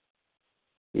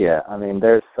 Yeah, I mean,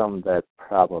 there's some that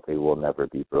probably will never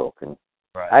be broken.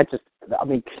 Right. I can't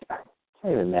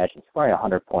even imagine scoring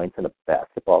 100 points in a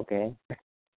basketball game.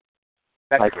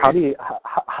 That's like, crazy.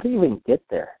 how do you even get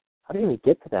there? How do you even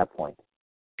get to that point?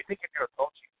 You think if you're a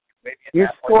coach, maybe you're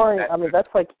scoring. I mean, that's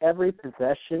like every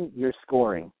possession you're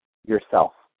scoring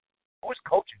yourself. Who was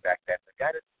coaching back then? The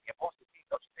guy that's supposed to team.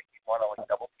 Don't you think you'd want to like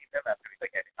double team him after he's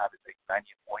like obviously 90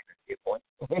 points or 8 points?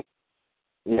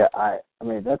 Yeah, I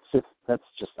mean that's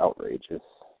just outrageous.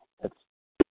 It's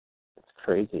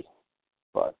crazy.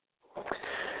 But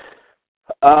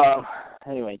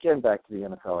anyway, getting back to the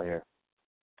NFL here.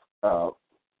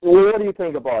 What do you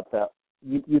think about that?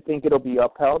 You think it'll be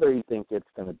upheld, or you think it's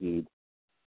going to be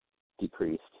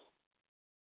decreased?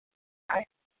 It's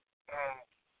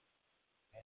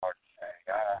hard to say.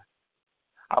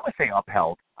 I'm going to say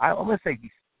upheld. I'm going to say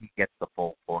he gets the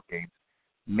full 4 games.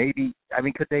 Maybe. I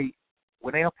mean, could they?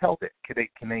 When they upheld it, can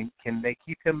they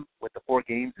keep him with the 4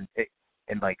 games and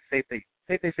like say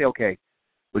if they say okay,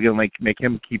 we're gonna make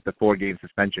him keep the 4-game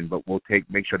suspension, but we'll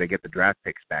make sure they get the draft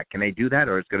picks back. Can they do that,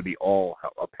 or is it going to be all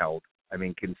upheld? I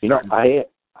mean, I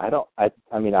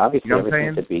mean, obviously, you know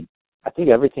everything could be. I think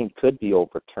everything could be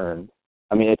overturned.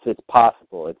 I mean, it's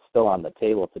possible. It's still on the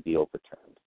table to be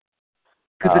overturned.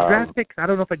 Because the draft picks, I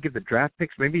don't know if I'd give the draft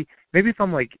picks. Maybe if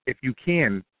I'm like, if you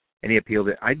can, and he appealed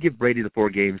it, I'd give Brady the 4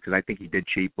 games because I think he did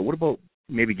cheat. But what about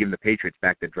maybe giving the Patriots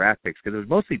back the draft picks? Because it was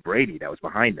mostly Brady that was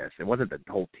behind this. It wasn't the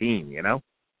whole team, you know?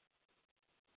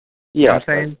 Yeah, you know what I'm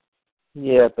saying?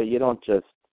 Yeah, but you don't do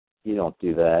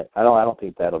that. I don't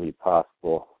think that'll be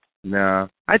possible. No,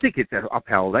 I think it's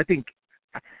upheld. I think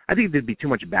there'd be too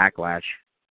much backlash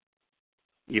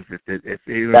if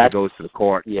it goes to the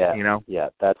court. Yeah, you know. Yeah,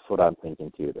 that's what I'm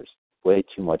thinking too. There's way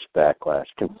too much backlash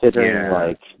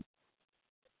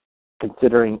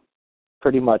considering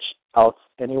pretty much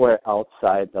anywhere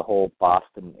outside the whole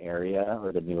Boston area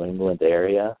or the New England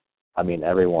area. I mean,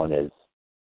 everyone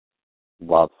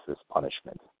loves this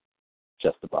punishment,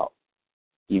 just about.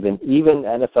 Even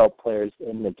NFL players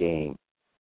in the game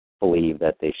believe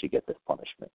that they should get this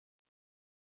punishment.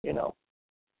 You know.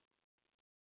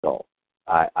 So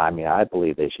I mean, I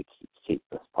believe they should keep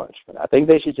this punishment. I think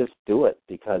they should just do it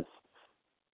because.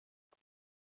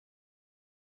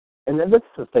 And then this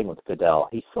is the thing with Goodell.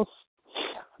 He's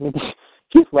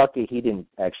lucky he didn't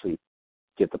actually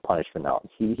get the punishment out.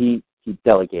 He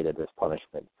delegated this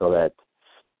punishment so that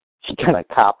he kind of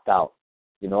copped out.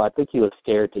 You know, I think he was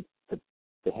scared to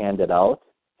hand it out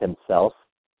himself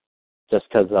just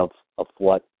because of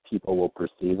what people will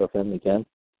perceive of him again.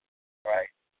 Right.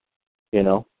 You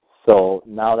know? So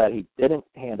now that he didn't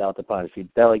hand out the punch, he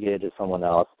delegated it to someone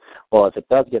else. Well, if it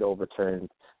does get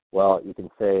overturned, well, you can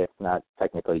say it's not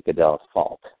technically Goodell's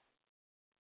fault.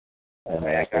 And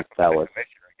I think that was.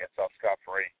 Commissioner gets off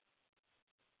scot-free.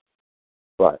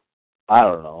 But I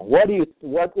don't know.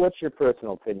 What's your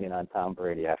personal opinion on Tom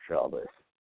Brady after all this?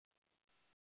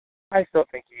 I still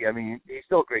think he's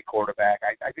still a great quarterback.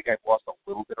 I think I've lost a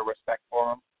little bit of respect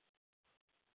for him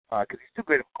because he's too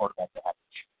great of a quarterback to have to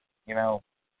cheat.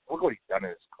 Look what he's done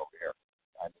in his career.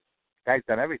 I mean, the guy's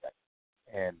done everything.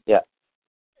 And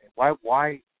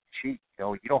why cheat?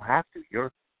 You don't have to. You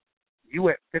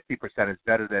at 50% is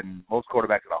better than most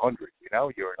quarterbacks at 100.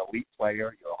 You're an elite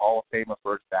player. You're a Hall of Famer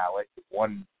first ballot. You've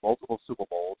won multiple Super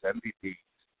Bowls, MVPs,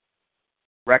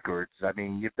 records. I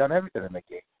mean, you've done everything in the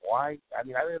game. Why? I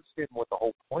mean, I don't understand what the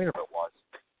whole point of it was.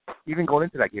 Even going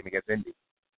into that game against Indy.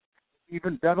 I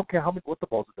don't care what the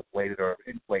balls are deflated or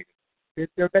inflated.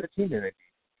 They're a better team than Indy.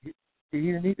 He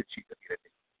didn't need to cheat to beat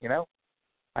Indy.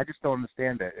 I just don't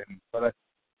understand it. But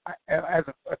as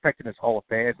affecting his Hall of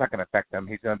Fame, it's not going to affect him.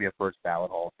 He's going to be a first ballot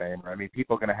Hall of Famer. I mean,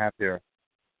 people are going to have their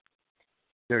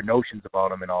notions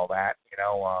about him and all that.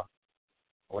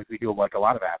 Like we do like a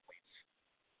lot of athletes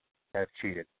that have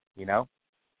cheated.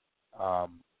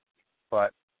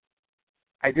 But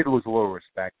I did lose a little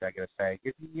respect, I gotta say.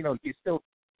 He's still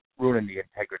ruining the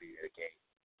integrity of the game.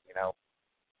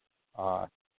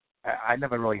 I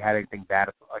never really had anything bad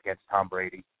against Tom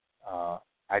Brady. I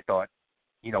thought,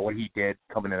 what he did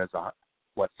coming in as a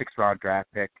 6th-round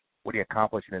draft pick, what he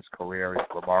accomplished in his career is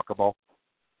remarkable.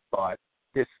 But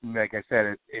this, like I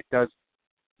said, it does,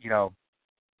 it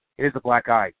is a black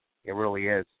eye. It really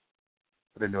is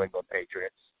for the New England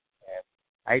Patriots. And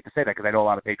I hate to say that because I know a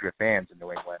lot of Patriot fans in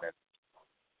New England, and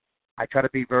I try to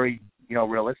be very,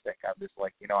 realistic. I'm just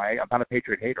like, I'm not a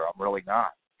Patriot hater. I'm really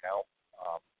not,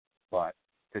 but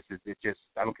this is, it just,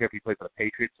 I don't care if you play for the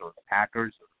Patriots or the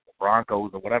Packers or the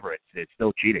Broncos or whatever, it's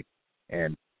still cheating.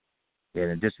 And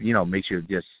it just, makes you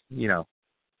just,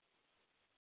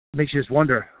 makes you just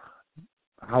wonder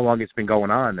how long it's been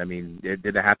going on. I mean, did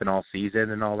it happen all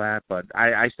season and all that? But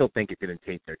I still think it didn't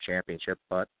taint their championship,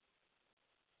 but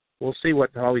we'll see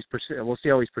how he's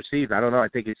perceived. I don't know. I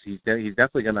think he's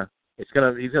definitely he's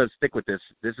gonna stick with this.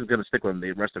 This is gonna stick with him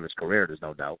the rest of his career. There's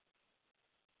no doubt.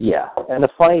 Yeah, and the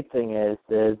funny thing is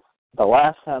the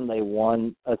last time they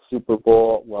won a Super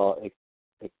Bowl, well, it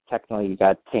technically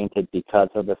got tainted because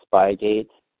of the Spygate,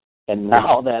 and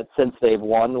now that since they've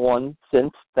won one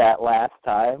since that last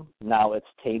time, now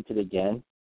it's tainted again.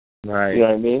 Right. You know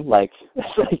what I mean? Like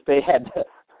it's like they had to,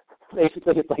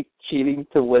 basically it's like cheating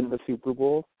to win the Super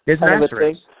Bowl. There's an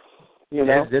asterisk.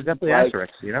 There's definitely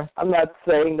asterisks, I'm not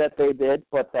saying that they did,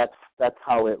 but that's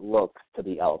how it looks to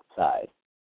the outside.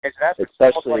 It's an asterisk.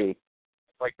 Especially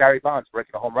like Barry Bonds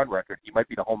breaking a home run record. He might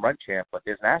be the home run champ, but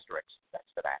there's an asterisk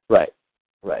next to that. Right.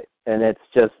 And it's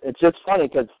just funny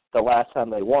because the last time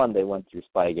they went through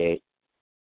Spygate.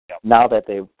 Yep. Now that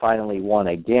they finally won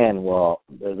again, well,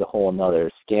 there's a whole another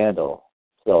scandal.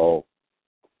 So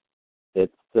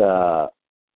it's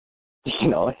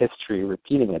history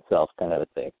repeating itself kind of a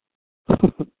thing.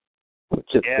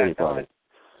 Which is pretty funny.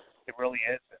 It really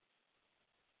is.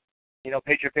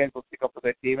 Patriot fans will stick up for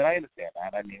their team, and I understand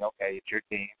that. I mean, okay, it's your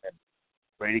team, and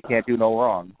Brady can't do no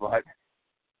wrong. But,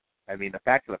 I mean, the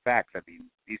facts are the facts. I mean,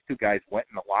 these two guys went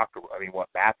in the locker room,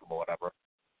 bathroom or whatever.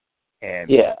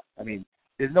 And, I mean,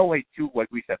 there's no way two,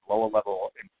 like we said,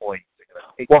 lower-level employees are going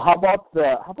to take. Well, how about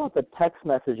the text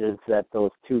messages that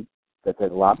the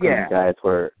locker room guys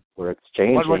were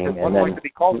exchanging? One wanted to be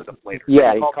called a deflator.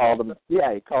 Yeah,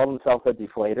 he called himself a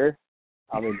deflator.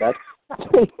 I mean, that's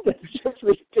just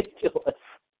ridiculous.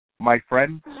 My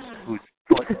friend,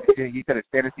 he said his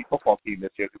fantasy football team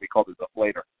this year could be called a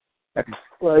deflator. That's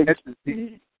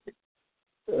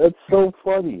so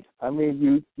funny. I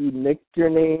mean, you nicked your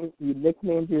name, you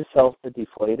nicknamed yourself the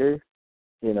deflator.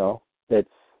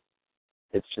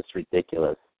 It's just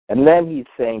ridiculous. And then he's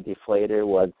saying deflator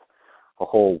was a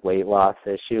whole weight loss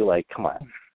issue. Like, come on,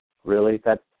 really?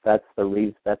 That's the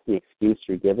reason. That's the excuse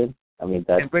you're giving. I mean,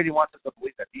 and Brady wants us to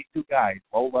believe that these two guys,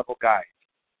 low-level guys,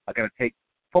 are going to take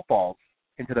footballs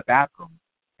into the bathroom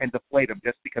and deflate them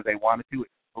just because they wanted to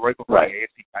right before the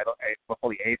AFC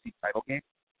title game.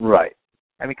 Right.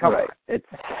 I mean, come on.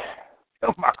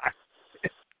 Come on.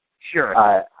 Sure.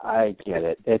 I get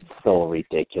it. It's so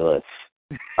ridiculous.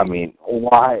 I mean,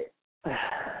 why?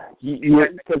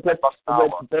 Because that's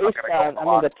based on. I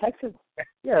mean, the Texans.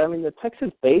 Yeah, I mean, the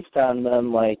Texans based on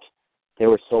them. Like, they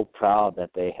were so proud that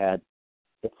they had.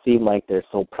 It seemed like they're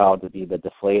so proud to be the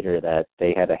deflator that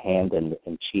they had a hand in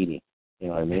cheating. You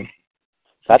know what I mean?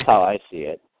 That's how I see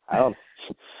it. It's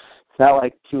not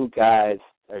like two guys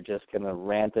are just going to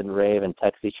rant and rave and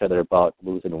text each other about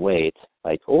losing weight.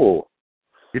 Like, oh.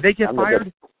 Did they get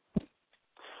fired?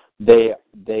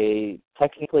 They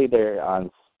technically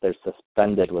they're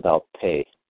suspended without pay.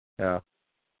 Yeah.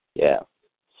 Yeah.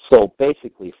 So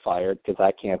basically fired because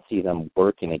I can't see them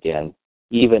working again,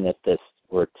 even if this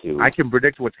were to. I can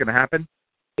predict what's going to happen.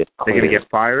 They're going to get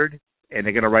fired, and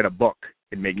they're going to write a book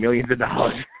and make millions of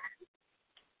dollars.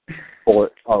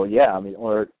 Or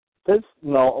this.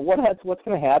 No, what's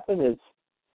going to happen is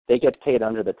they get paid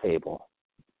under the table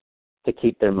to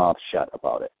keep their mouth shut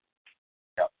about it.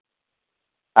 Yep.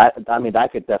 I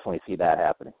could definitely see that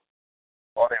happening.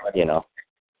 Well,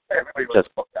 everybody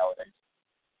just book nowadays.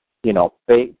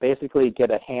 Basically get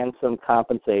a handsome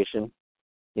compensation.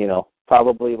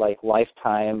 Probably like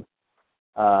lifetime.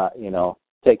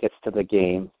 Tickets to the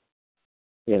game.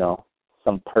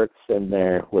 Some perks in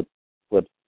there with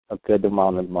a good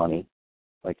amount of money,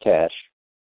 like cash.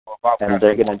 Well, Bob and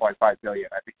they're going to $1.5 million.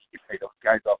 I think he could pay those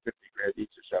guys off $50,000 each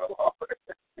to shut them off.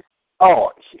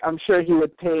 Oh, I'm sure he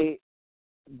would pay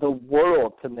the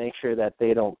world to make sure that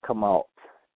they don't come out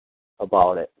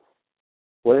about it.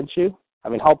 Wouldn't you? I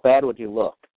mean, how bad would you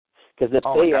look? Because if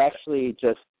they actually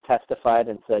just testified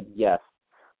and said, yes,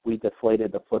 we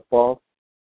deflated the football.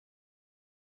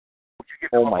 Would you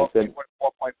give them $4.5 million?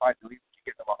 Would you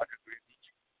give them $100,000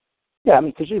 each? Yeah, I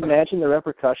mean, could you imagine the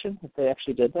repercussion if they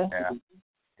actually did that?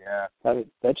 Yeah.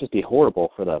 That'd just be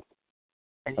horrible for them.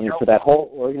 For that whole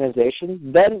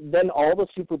organization. Then all the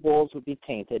Super Bowls would be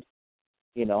tainted.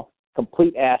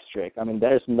 Complete asterisk. I mean,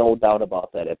 there's no doubt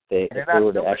about that if they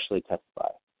were to actually testify.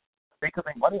 They could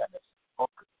make money on this.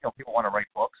 People want to write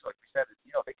books, like we said.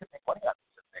 They could make money on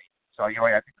this. So I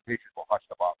think the Patriots will hush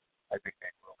them up. I think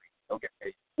they'll get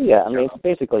paid. Yeah, I mean, it's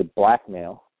basically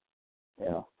blackmail.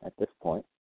 At this point.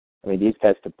 I mean, these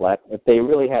guys could if they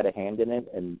really had a hand in it,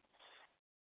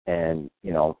 and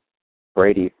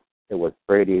Brady, it was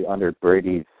Brady under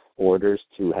Brady's orders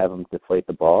to have him deflate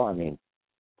the ball. I mean,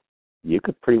 you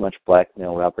could pretty much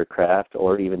blackmail Robert Kraft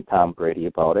or even Tom Brady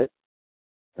about it,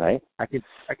 right? I can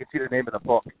see the name of the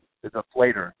book, The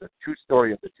Deflator, the true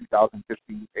story of the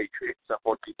 2015 Patriots.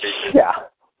 Yeah.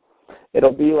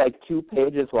 It'll be like 2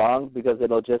 pages long because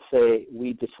it'll just say,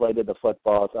 we deflated the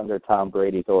footballs under Tom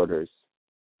Brady's orders.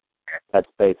 That's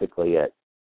basically it.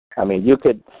 I mean,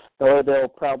 or they'll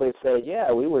probably say,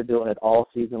 yeah, we were doing it all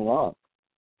season long.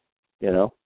 What do you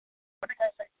guys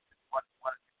think?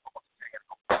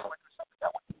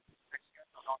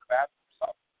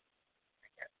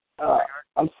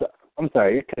 I'm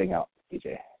sorry, you're cutting out,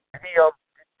 DJ.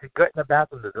 To get in the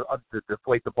bathroom to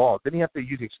deflate the ball, didn't he have to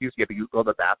use an excuse? He had to go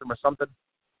to the bathroom or something?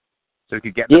 So he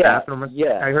could get in the bathroom?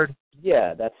 Yeah. I heard?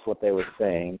 Yeah, that's what they were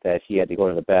saying, that he had to go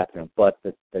to the bathroom. But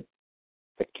the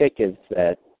kick is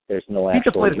that there's no actual He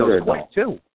deflated those twice,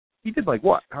 too. He did,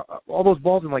 what? All those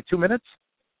balls in, 2 minutes?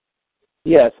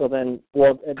 Yeah, so then,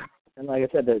 and like I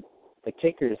said, the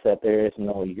kicker is that there is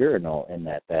no urinal in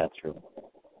that bathroom.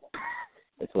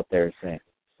 That's what they're saying.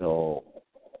 So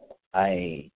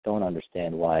I don't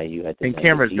understand why you had to. And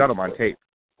cameras got them on tape.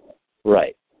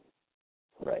 Right.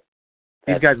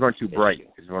 These guys weren't too bright,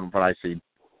 is what I see.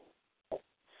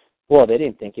 Well, they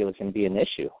didn't think it was going to be an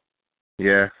issue.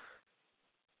 Yeah.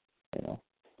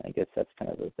 I guess that's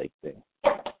kind of a big thing.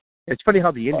 It's funny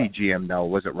how the Indy GM, though,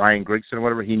 was it Ryan Grigson or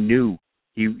whatever, he knew,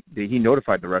 he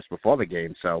notified the rest before the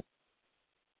game, so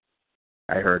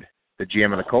I heard the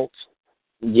GM of the Colts.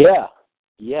 Yeah.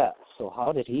 So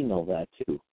how did he know that,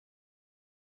 too?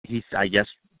 I guess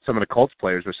some of the Colts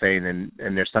players were saying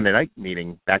in their Sunday night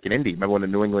meeting back in Indy. Remember when the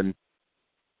New England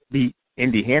beat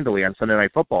Indy handily on Sunday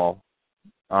Night Football,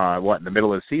 in the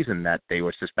middle of the season, that they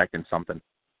were suspecting something?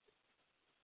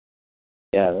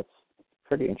 Yeah, that's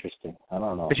pretty interesting. I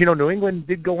don't know. Because, New England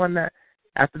did go on that,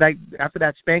 after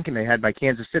that spanking they had by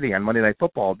Kansas City on Monday Night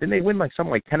Football, didn't they win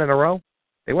something like 10 in a row?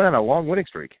 They went on a long winning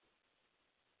streak.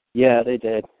 Yeah, they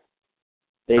did.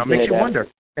 That makes you wonder.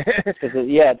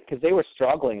 Because they were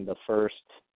struggling the first,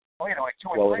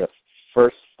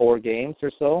 first 4 games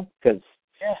or so. Because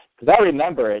I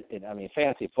remember it,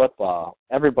 fantasy football,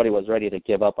 everybody was ready to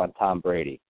give up on Tom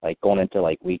Brady, going into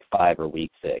week 5 or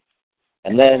week 6.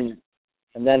 And then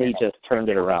he just turned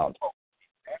it around.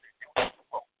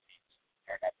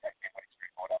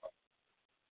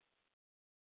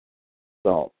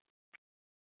 So,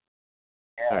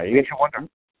 it makes you wonder.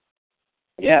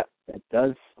 Yeah, it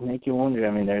does make you wonder.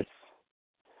 There's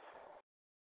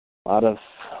a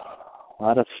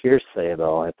lot of hearsay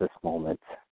though at this moment.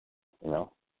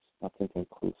 Nothing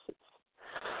conclusive.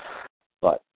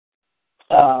 But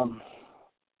down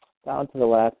to the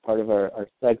last part of our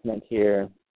segment here,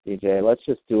 DJ. Let's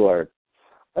just do our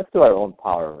let's do our own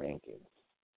power rankings.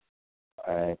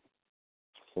 All right.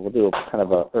 So we'll do a kind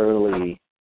of a early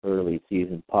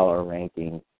season power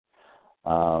ranking.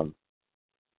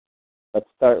 Let's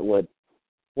start with,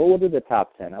 well, we'll do the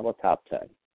top 10. How about top 10?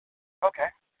 Okay.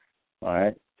 All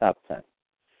right, top 10.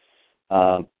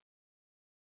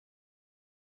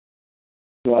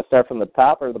 You want to start from the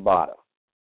top or the bottom?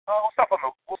 We'll start with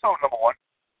number one.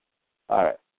 All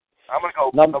right. I'm going to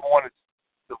go number one. Is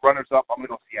the runners-up. I'm going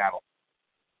to go Seattle.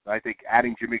 I think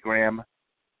adding Jimmy Graham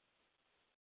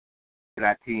to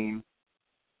that team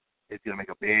is going to make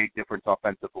a big difference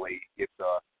offensively. Gives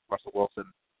Russell Wilson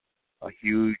a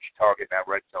huge target in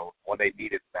that red zone, one they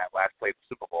needed in that last play of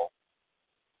the Super Bowl.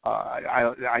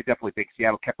 I definitely think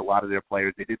Seattle kept a lot of their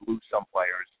players. They did lose some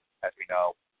players, as we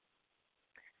know.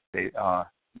 They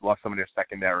lost some of their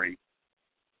secondary,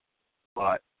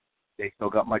 but they still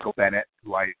got Michael Bennett,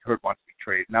 who I heard wants to be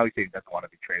traded. Now he's saying he doesn't want to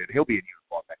be traded. He'll be in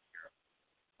uniform next year.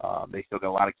 They still got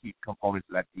a lot of key components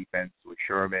of that defense with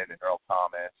Sherman and Earl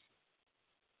Thomas.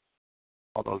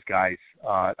 All those guys.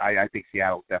 I think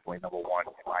Seattle's definitely number one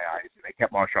in my eyes. And they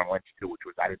kept Marshawn Lynch, too, which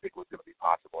I didn't think was going to be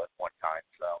possible at one time.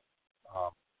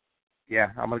 So,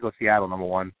 yeah, I'm going to go Seattle, number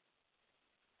one.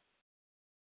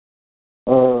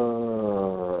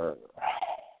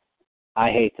 I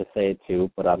hate to say it,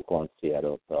 too, but I'm going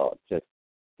Seattle. So it just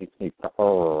makes me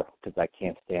prefer, because I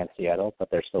can't stand Seattle, but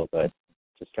they're so good. It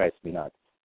just drives me nuts.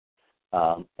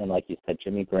 And like you said,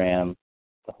 Jimmy Graham,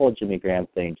 the whole Jimmy Graham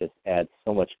thing just adds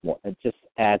so much more. It just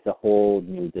adds a whole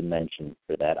new dimension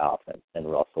for that offense than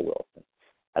Russell Wilson.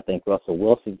 I think Russell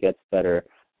Wilson gets better.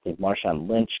 I think Marshawn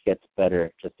Lynch gets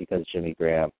better just because Jimmy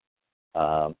Graham.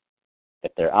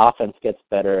 If their offense gets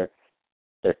better,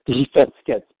 their defense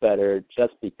gets better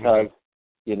just because,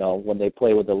 you know, when they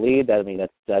play with the lead, I mean,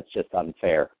 that's just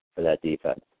unfair for that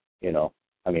defense, you know.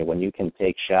 I mean, when you can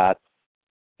take shots,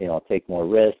 you know, take more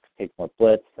risks, take more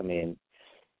blitz, I mean,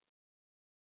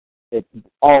 it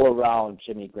all around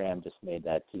Jimmy Graham just made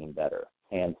that team better,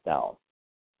 hands down.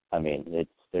 I mean,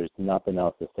 there's nothing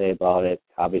else to say about it.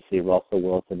 Obviously, Russell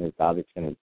Wilson is obviously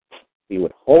going to, we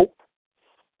would hope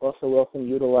Russell Wilson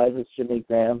utilizes Jimmy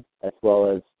Graham as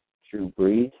well as Drew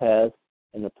Brees has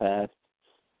in the past.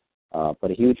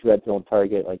 But a huge red zone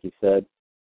target, like you said.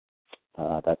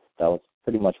 That was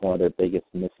pretty much one of their biggest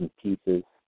missing pieces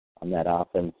on that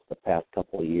offense the past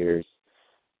couple of years.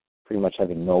 Pretty much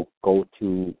having no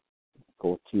go-to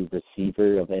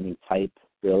receiver of any type,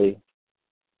 really.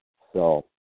 So,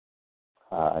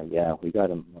 yeah, we got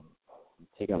him.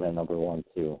 Take him at number one,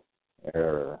 too. As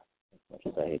much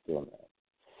as I hate doing that.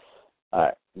 All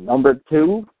right, number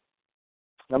two,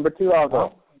 I'll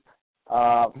go.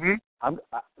 I'm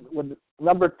with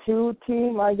number two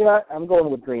team. I'm going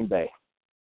with Green Bay.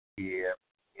 Yeah,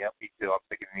 me too. I'm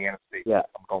thinking in the NFC. Yeah,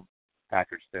 I'm going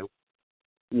Packers too.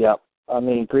 Yep. I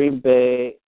mean, Green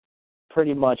Bay,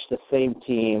 pretty much the same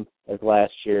team as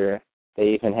last year. They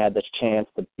even had the chance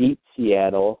to beat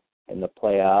Seattle in the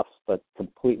playoffs, but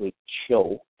completely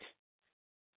choked.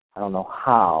 I don't know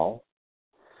how.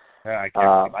 Yeah,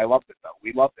 I loved it though.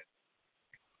 We loved it.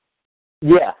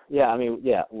 Yeah. I mean,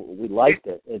 yeah, we liked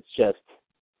it. It's just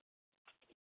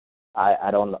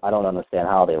I don't understand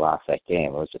how they lost that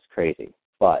game. It was just crazy.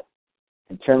 But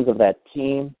in terms of that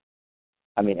team,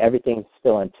 I mean, everything's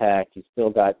still intact. You still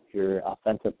got your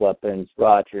offensive weapons,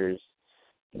 Rodgers.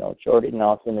 You know, Jordy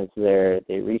Nelson is there.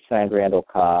 They re-signed Randall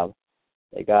Cobb.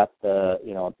 They got the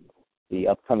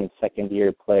upcoming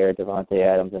second-year player, Devontae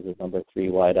Adams, as his number 3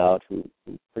 wideout, who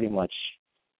pretty much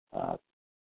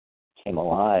came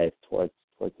alive towards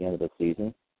the end of the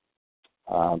season.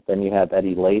 Then you have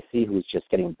Eddie Lacy, who's just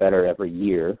getting better every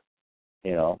year.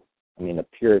 You know, I mean, a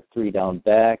pure 3-down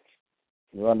back.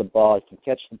 You can run the ball. You can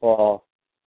catch the ball.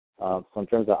 So in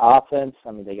terms of offense,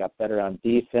 I mean, they got better on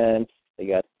defense. They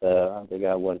got the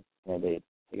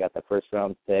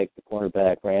first-round pick, the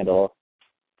cornerback Randall,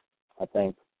 I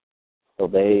think. So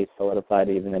they solidified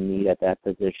even a need at that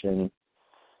position.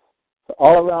 So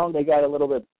all around, they got a little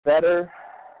bit better.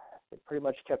 They pretty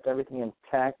much kept everything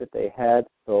intact that they had.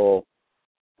 So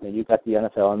I mean, you got the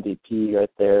NFL MVP right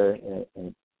there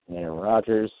in Aaron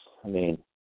Rodgers. I mean,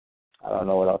 I don't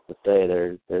know what else to say.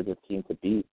 They're the team to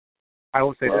beat. I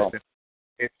will say this: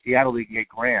 if Seattle didn't get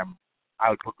Graham, I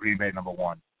would put Green Bay number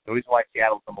one. The reason why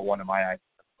Seattle's number one in my eyes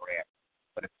is Graham.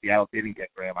 But if Seattle didn't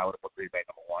get Graham, I would have put Green Bay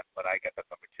number one. But I guess that's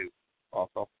number 2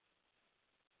 also.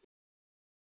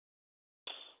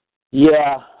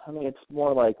 Yeah, I mean, it's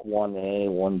more like 1A,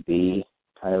 1B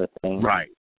kind of a thing. Right.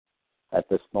 At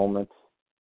this moment,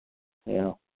 you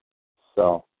know.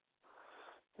 So,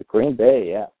 the Green Bay,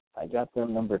 yeah, I got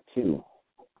them number 2.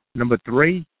 Number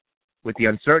 3, with the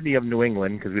uncertainty of New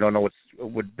England, because we don't know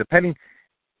depending.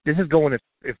 This is going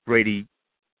if Brady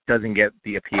doesn't get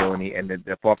the appeal and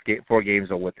the 4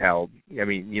 games are withheld. I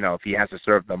mean, if he has to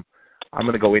serve them, I'm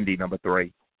going to go Indy number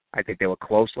 3. I think they were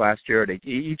close last year.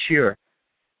 Each year,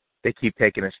 they keep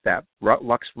taking a step.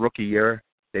 Luck's rookie year,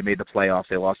 they made the playoffs.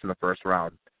 They lost in the first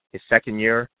round. His second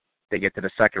year, they get to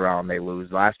the second round, they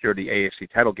lose. Last year, the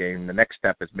AFC title game. The next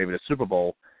step is maybe the Super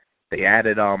Bowl. They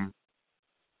added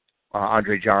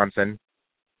Andre Johnson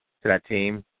to that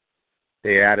team.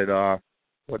 They added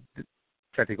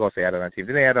I think else they added on that team.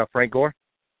 Didn't they add Frank Gore?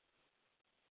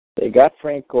 They got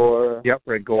Frank Gore. Yep,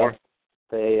 Frank Gore.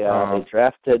 They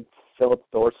drafted Philip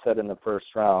Dorsett in the first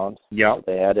round. Yep. So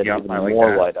they added even like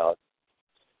more that.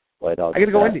 wideouts. I got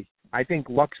to go Indy. I think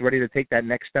Luck's ready to take that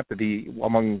next step to be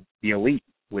among the elite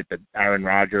with the Aaron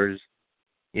Rodgers,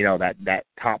 that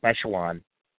top echelon.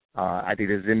 I think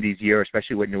this is Indy's year,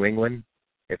 especially with New England.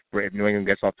 If New England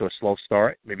gets off to a slow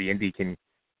start, maybe Indy can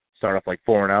start off like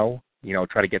 4-0.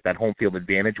 Try to get that home field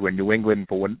advantage where New England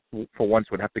for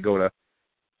once would have to go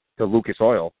to Lucas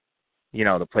Oil,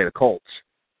 to play the Colts.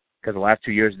 Because the last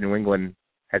 2 years New England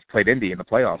has played Indy in the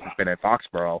playoffs. It's been at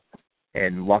Foxborough,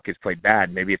 and Luck has played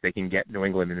bad. Maybe if they can get New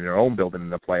England in their own building in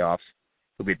the playoffs,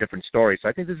 it'll be a different story. So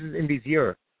I think this is Indy's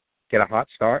year. Get a hot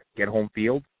start, get home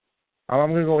field. I'm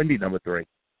going to go Indy number 3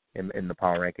 in the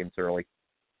power rankings early.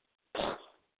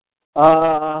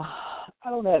 I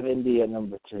don't have Indy at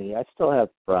number 3. I still have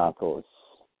Broncos.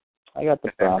 I got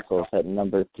the Broncos at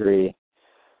number 3.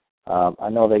 I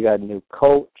know they got a new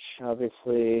coach,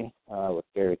 obviously, with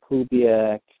Gary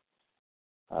Kubiak.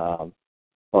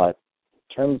 But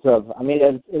in terms of,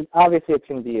 obviously it's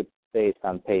going to be based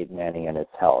on Peyton Manning and his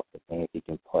health, if he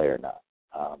can play or not.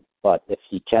 But if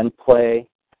he can play,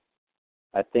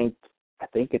 I think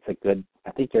it's a good. I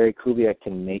think Gary Kubiak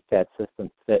can make that system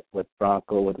fit with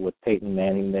Bronco with Peyton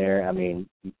Manning there. I mean,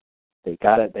 they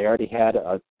got it. They already had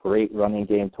a great running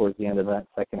game towards the end of that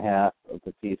second half of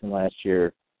the season last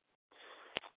year.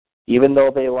 Even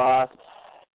though they lost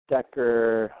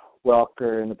Decker,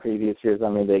 Welker in the previous years,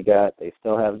 they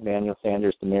still have Emmanuel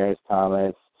Sanders, Demaryius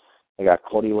Thomas. They got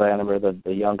Cody Latimer,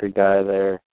 the younger guy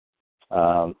there.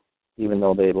 Even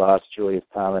though they lost Julius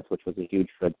Thomas, which was a huge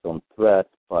red zone threat,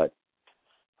 but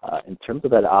in terms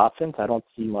of that offense, I don't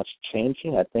see much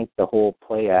changing. I think the whole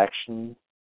play action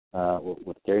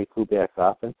with Gary Kubiak's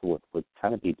offense would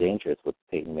kind of be dangerous with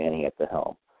Peyton Manning at the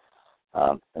helm.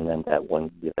 And then that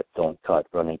don't cut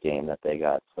running game that they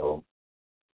got. So,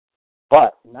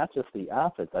 but not just the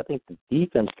offense. I think the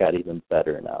defense got even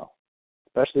better now,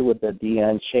 especially with the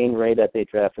DN Shane Ray that they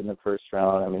drafted in the first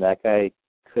round. That guy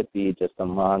could be just a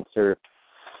monster.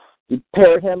 You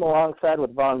pair him alongside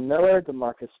with Von Miller,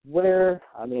 DeMarcus Ware.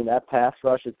 That pass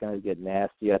rush is going to get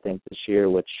nasty, I think, this year,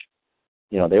 which,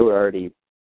 they were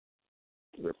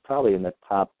probably in the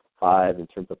top 5 in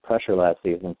terms of pressure last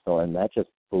season, and that just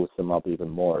boosts them up even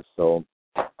more. So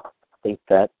I think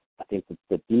the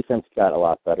defense got a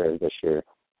lot better this year.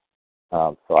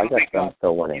 So I got them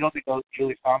still winning. You don't think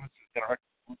Julius Thomas is going to hurt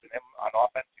him on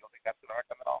offense? You don't think that's going to hurt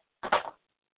them at all?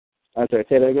 I'm sorry,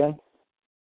 say that again?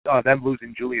 Them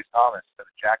losing Julius Thomas to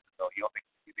Jacksonville, you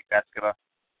think that's going to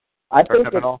hurt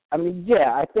them at all?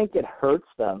 I think it hurts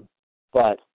them,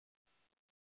 but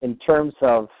in terms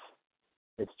of,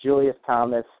 is Julius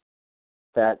Thomas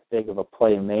that big of a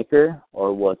playmaker,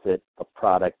 or was it a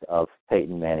product of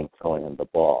Peyton Manning throwing him the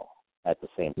ball at the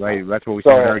same time? Right, that's what we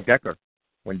saw with Eric Decker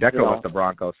when Decker left the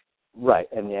Broncos. Right,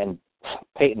 and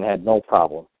Peyton had no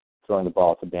problem throwing the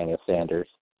ball to Daniel Sanders,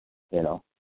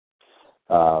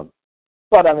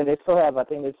 But, they still have, I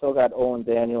think they still got Owen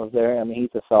Daniels there. He's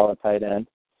a solid tight end,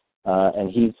 and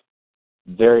he's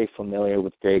very familiar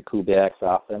with Gary Kubiak's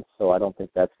offense, so I don't think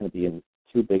that's going to be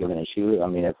too big of an issue,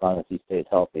 as long as he stays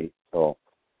healthy. So,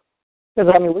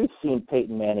 because, we've seen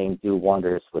Peyton Manning do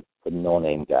wonders with the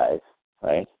no-name guys,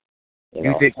 right?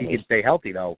 You think he can stay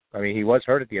healthy, though? He was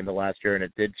hurt at the end of last year, and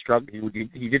it did struggle.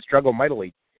 He did struggle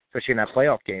mightily, especially in that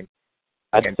playoff game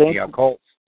against the Colts.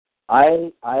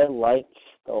 I like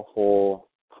the whole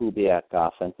Kubiak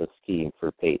offensive scheme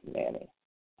for Peyton Manning.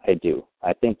 I do.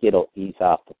 I think it'll ease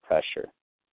off the pressure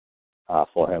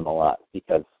for him a lot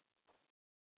because,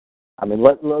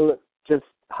 just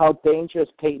how dangerous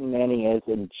Peyton Manning is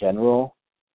in general,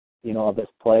 of his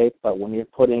play, but when you're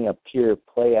putting a pure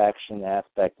play action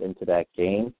aspect into that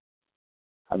game,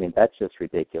 that's just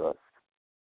ridiculous.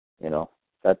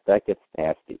 That gets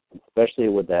nasty, especially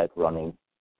with that running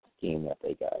scheme that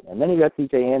they got. And then you got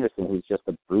C.J. Anderson, who's just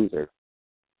a bruiser,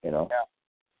 Yeah.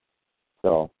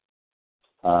 So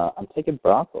I'm taking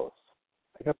Broncos.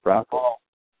 I got Broncos. While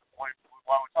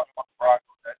we're talking about the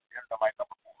Broncos, that's my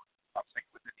number 4. I'm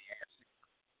sticking with the AFC.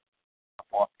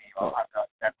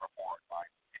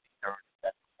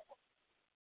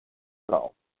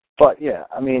 But, yeah,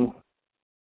 I mean,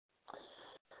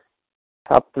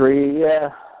 top 3, yeah.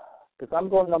 Because I'm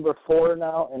going number 4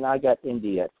 now, and I got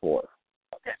Indy at 4.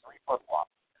 Okay, so we flip-flop.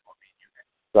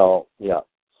 So, yeah.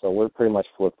 So we're pretty much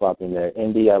flip-flopping there.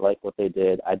 Indy, I like what they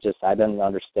did. I didn't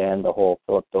understand the whole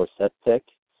Philip Dorsett pick,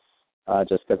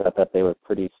 just because I thought they were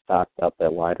pretty stocked up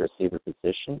at wide receiver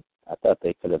position. I thought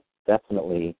they could have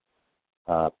definitely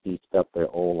beefed up their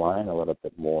O-line a little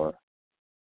bit more.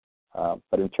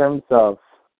 But in terms of,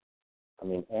 I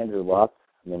mean, Andrew Luck,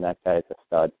 I mean, that guy's a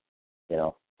stud. You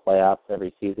know, playoffs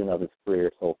every season of his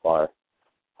career so far.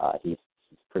 He's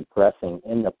progressing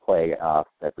in the playoffs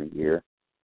every year.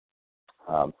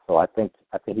 So I think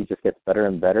he just gets better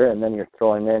and better. And then you're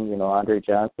throwing in, you know, Andre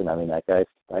Johnson. I mean, that guy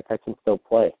can still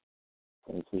play.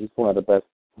 And he's one of the best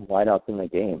wideouts in the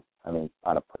game. I mean,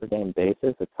 on a per game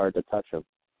basis, it's hard to touch him.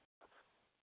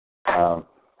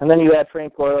 And then you add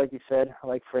Frank Gore, like you said. I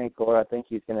like Frank Gore. I think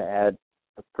he's going to add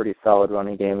a pretty solid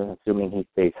running game, assuming he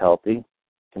stays healthy.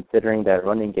 Considering that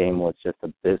running game was just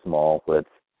abysmal with,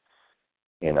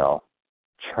 you know,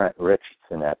 Trent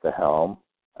Richardson at the helm.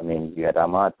 I mean, you had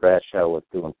Ahmad Bradshaw was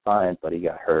doing fine, but he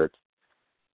got hurt.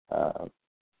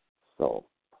 So.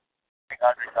 Think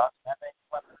Andre Johnson has anything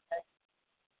left in the tank?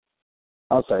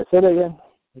 I'm sorry, say that again.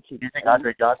 Do you think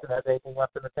Andre Johnson has anything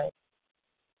left in the tank?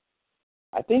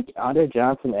 I think Andre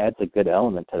Johnson adds a good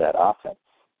element to that offense.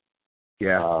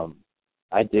 Yeah.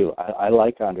 I do. I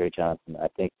like Andre Johnson. I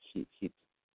think he's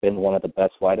been one of the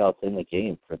best wideouts in the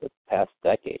game for the past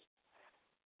decade.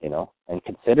 You know, and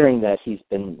considering that he's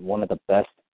been one of the best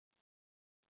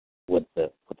with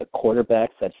the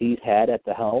quarterbacks that he's had at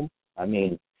the helm, I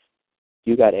mean,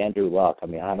 you got Andrew Luck. I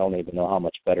mean, I don't even know how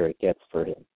much better it gets for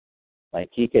him. Like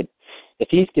he could, if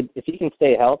he can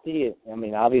stay healthy. I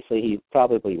mean, obviously he's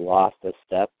probably lost a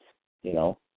step, you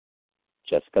know,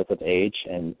 just because of age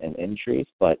and injuries.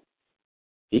 But if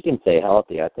he can stay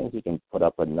healthy, I think he can put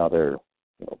up another,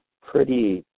 you know,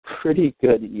 pretty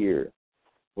good year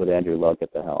with Andrew Luck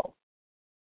at the helm.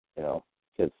 You know,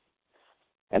 because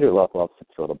Andrew Luck loves to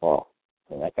throw the ball,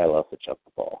 and that guy loves to chuck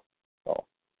the ball. So,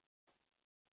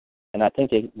 and I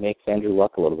think it makes Andrew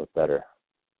Luck a little bit better.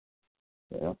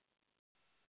 You know.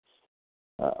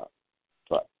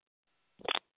 But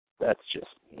that's just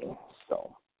me.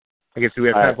 So I guess we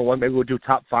have time for one. Maybe we'll do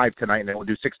top 5 tonight, and then we'll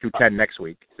do 6 through 10 next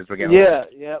week. Since we're getting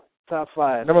top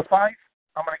 5. Number 5,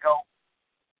 I'm going to go.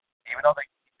 Even though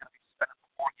he's going to be suspended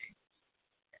for 4 games,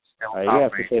 it's still you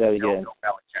have to say that again. Bill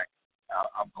Belichick.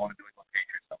 I'm going to New England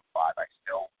Patriots number 5.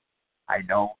 I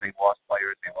know they lost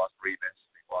players. They lost Revis.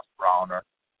 They lost Browner.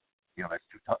 You know, that's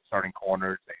 2 starting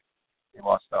corners. They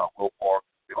lost Will Fork.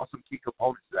 They lost some key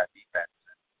components to that defense.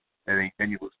 And then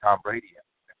you lose Tom Brady.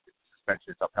 The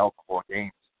suspension is upheld for 4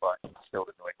 games, but still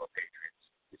the New England Patriots.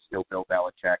 It's still Bill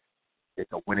Belichick.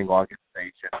 It's a winning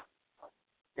organization.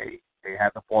 They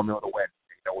have the formula to win.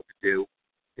 They know what to do.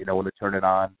 They know when to turn it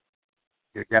on.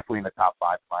 They're definitely in the top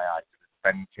 5 in my eyes. They're the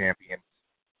defending champions.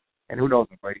 And who knows,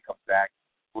 when Brady comes back,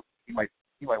 he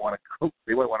might want to.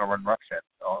 They might want to run roughshod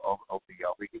over the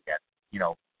league again. You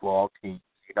know, for all teams.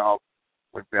 You know,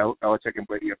 when Belichick and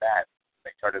Brady are bad,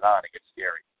 they turn it on. It gets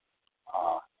scary.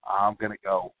 I'm gonna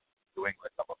go New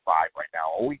England number 5 right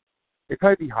now. It'd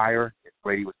probably be higher if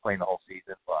Brady was playing the whole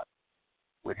season, but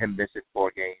with him missing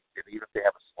 4 games, and even if they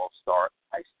have a slow start,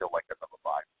 I still like them number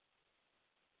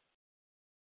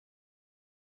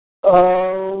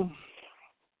 5.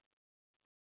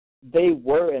 They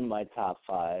were in my top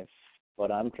 5,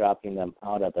 but I'm dropping them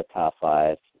out of the top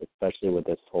 5, especially with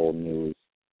this whole news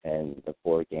and the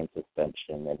 4-game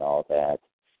suspension and all that.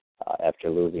 After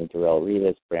losing Darrelle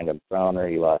Revis, Brandon Browner,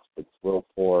 you lost Will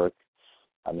Fork.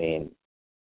 I mean,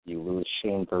 you lose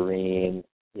Shane Vereen,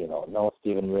 you know, no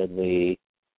Stephen Ridley.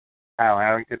 Kyle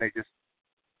Harrington, they just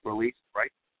released,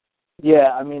 right?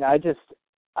 Yeah, I mean, I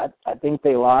think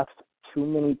they lost too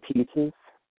many pieces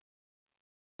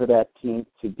for that team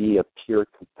to be a pure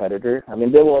competitor. I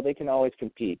mean, they can always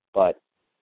compete, but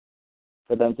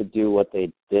for them to do what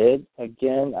they did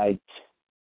again,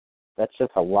 that's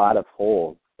just a lot of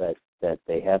holes that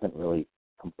they haven't really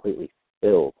completely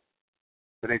filled.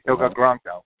 But they still got Gronk,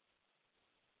 though.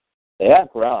 Yeah,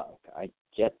 Gronk. I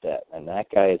get that. And that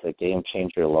guy is a game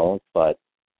changer alone. But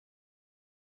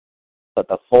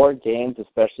the 4 games,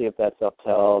 especially if that's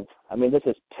upheld, I mean, this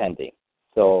is pending.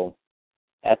 So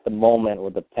at the moment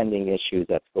with the pending issues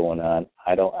that's going on,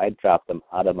 I dropped them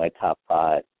out of my top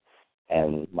 5.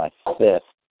 And my 5th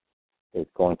is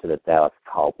going to the Dallas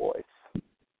Cowboys.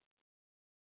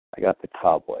 I got the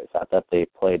Cowboys. I thought they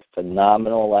played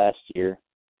phenomenal last year.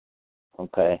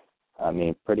 Okay. I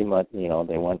mean, pretty much, you know,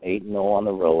 they went 8-0 on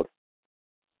the road.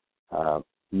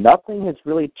 nothing has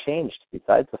really changed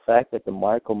besides the fact that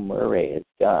DeMarco Murray is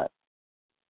gone.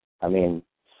 I mean,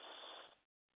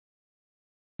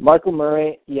 DeMarco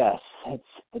Murray, yes,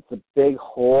 it's a big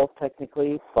hole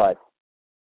technically, but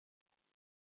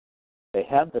they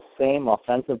have the same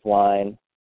offensive line,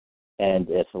 and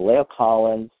if Leo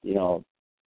Collins, the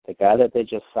guy that they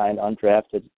just signed,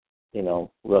 undrafted,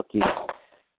 rookie,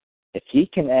 if he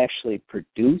can actually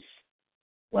produce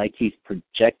like he's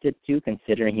projected to,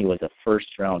 considering he was a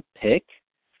first-round pick,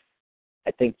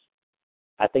 I think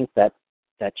that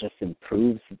just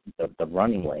improves the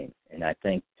running lane. And I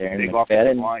think Darren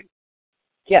McFadden,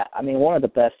 yeah, one of the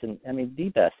best,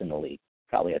 the best in the league,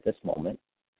 probably at this moment.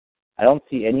 I don't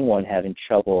see anyone having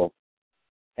too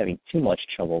much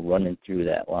trouble running through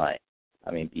that line,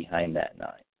 behind that 9.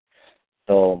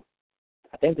 So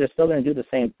I think they're still going to do the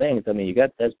same things. You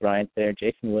got Des Bryant there.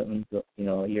 Jason Witten's, a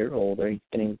year older. He's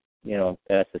getting,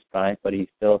 past his prime, but he's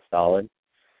still solid.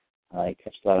 He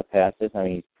catches a lot of passes.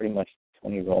 He's pretty much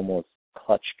Tony Romo's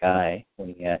clutch guy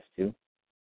when he has to.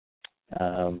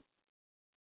 I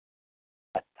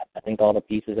think all the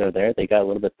pieces are there. They got a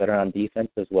little bit better on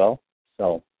defense as well.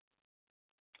 So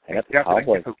I got the Cowboys.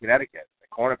 The kid from Connecticut, the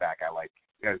cornerback I like.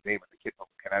 You got his name, the kid from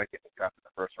Connecticut that drafted in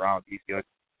the first round. He's good.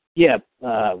 Yeah,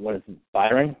 what is it,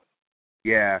 Byron?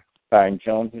 Yeah. Byron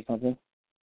Jones or something,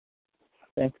 I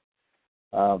think.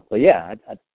 But yeah,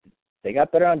 they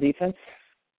got better on defense.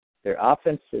 Their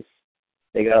offense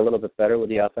they got a little bit better with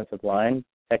the offensive line,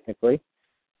 technically.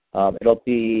 It'll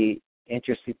be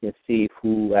interesting to see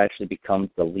who actually becomes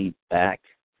the lead back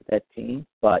for that team.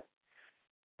 But,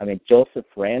 Joseph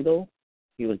Randall,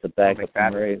 he was the backup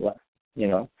for Murray,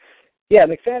 Yeah,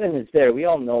 McFadden is there. We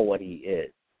all know what he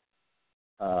is.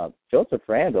 Joseph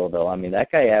Randall, though,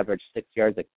 that guy averaged 6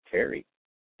 yards a carry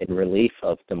in relief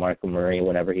of DeMarco Murray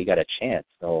whenever he got a chance.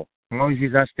 So as long as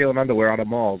he's not stealing underwear out of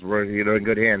malls, you're in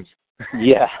good hands.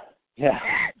 Yeah.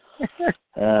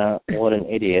 What an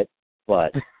idiot.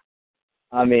 But,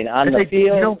 on the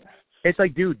field. It's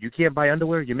like, dude, you can't buy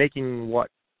underwear. You're making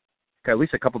what? At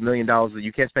least a couple $1 million.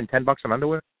 You can't spend $10 on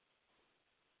underwear?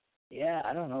 Yeah,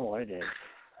 I don't know what it is.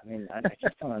 I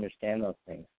just don't understand those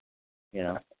things,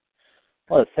 Well,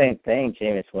 the same thing,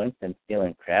 Jameis Winston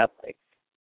stealing crab legs.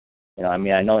 I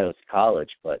know it was college,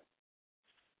 but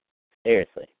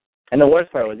seriously. And the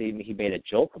worst part was he made a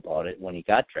joke about it when he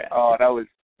got drafted. Oh, that was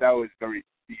very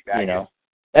deep.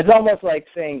 That's almost like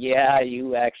saying, yeah,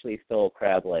 you actually stole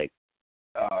crab legs.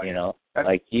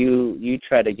 Like you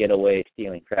try to get away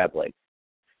stealing crab legs.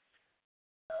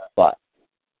 But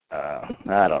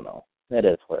I don't know. It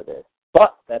is what it is.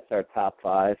 But that's our top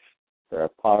 5 for our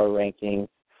power rankings.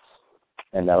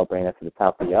 And that'll bring us to the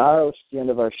top of the hour, which is the end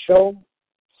of our show.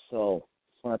 So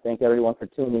just want to thank everyone for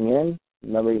tuning in.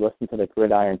 Remember, you listen to the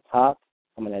Gridiron Talk,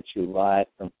 coming at you live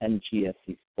from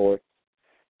NGSC Sports.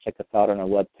 Check us out on our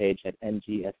webpage at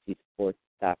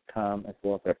ngscsports.com, as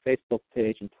well as our Facebook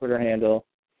page and Twitter handle.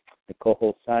 The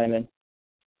co-host Simon,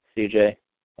 CJ,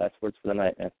 last words for the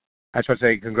night, man. I just want to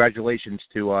say congratulations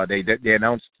to they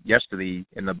announced yesterday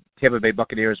in the Tampa Bay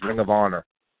Buccaneers Ring of Honor,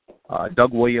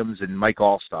 Doug Williams and Mike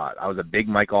Allstott. I was a big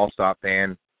Mike Allstott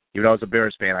fan. Even though I was a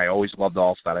Bears fan, I always loved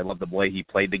Allstott. I loved the way he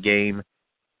played the game,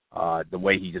 the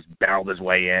way he just barreled his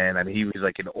way in. He was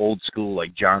like an old school,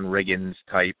 like John Riggins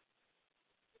type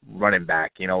running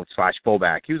back, slash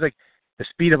fullback. He was like the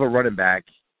speed of a running back,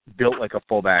 built like a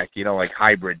fullback, like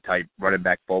hybrid type running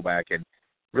back fullback, and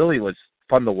really was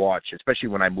fun to watch, especially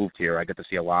when I moved here. I got to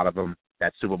see a lot of them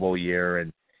that Super Bowl year,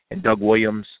 and Doug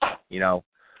Williams,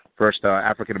 first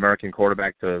African-American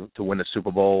quarterback to win the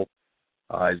Super Bowl,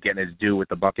 is getting his due with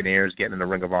the Buccaneers, getting in the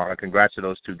Ring of Honor. Congrats to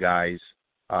those two guys.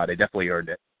 They definitely earned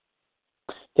it.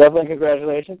 Definitely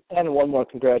congratulations. And one more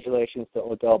congratulations to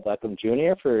Odell Beckham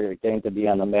Jr. for getting to be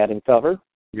on the Madden cover.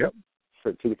 Yep.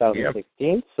 For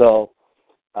 2016. Yep. So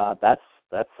that's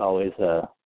always that's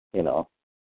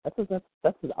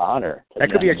an honor.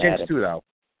 That could be a jinx too, though.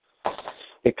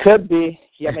 It could be.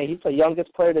 Yeah, he's the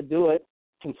youngest player to do it,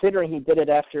 considering he did it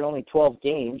after only 12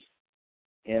 games.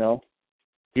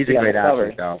 He's a great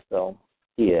athlete, though. So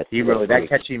he is. That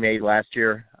catch he made last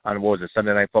year on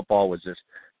Sunday Night Football was just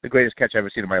the greatest catch I've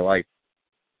ever seen in my life.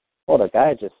 Well, the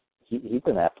guy he's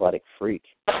an athletic freak.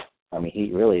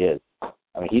 He really is.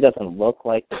 He doesn't look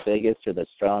like the biggest or the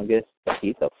strongest, but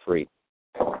he's a freak.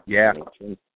 Yeah.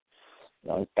 He's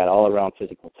got all-around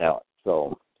physical talent.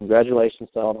 So congratulations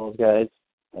to all those guys.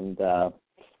 And,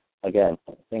 again,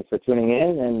 thanks for tuning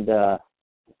in, and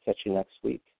catch you next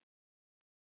week.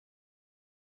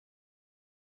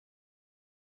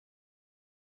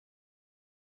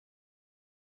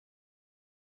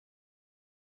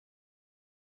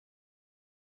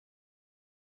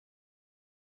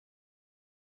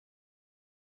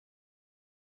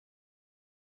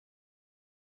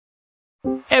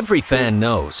 Every fan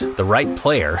knows the right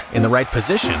player in the right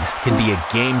position can be a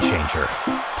game changer.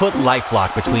 Put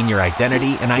LifeLock between your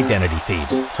identity and identity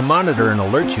thieves to monitor and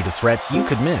alert you to threats you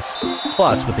could miss.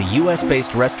 Plus, with a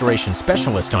U.S.-based restoration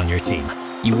specialist on your team,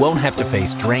 you won't have to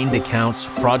face drained accounts,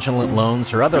 fraudulent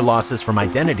loans, or other losses from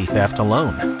identity theft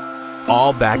alone.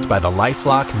 All backed by the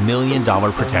LifeLock $1 Million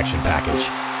Protection Package.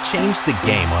 Change the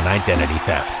game on identity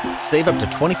theft. Save up to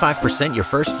 25% your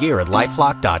first year at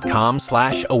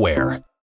LifeLock.com/aware.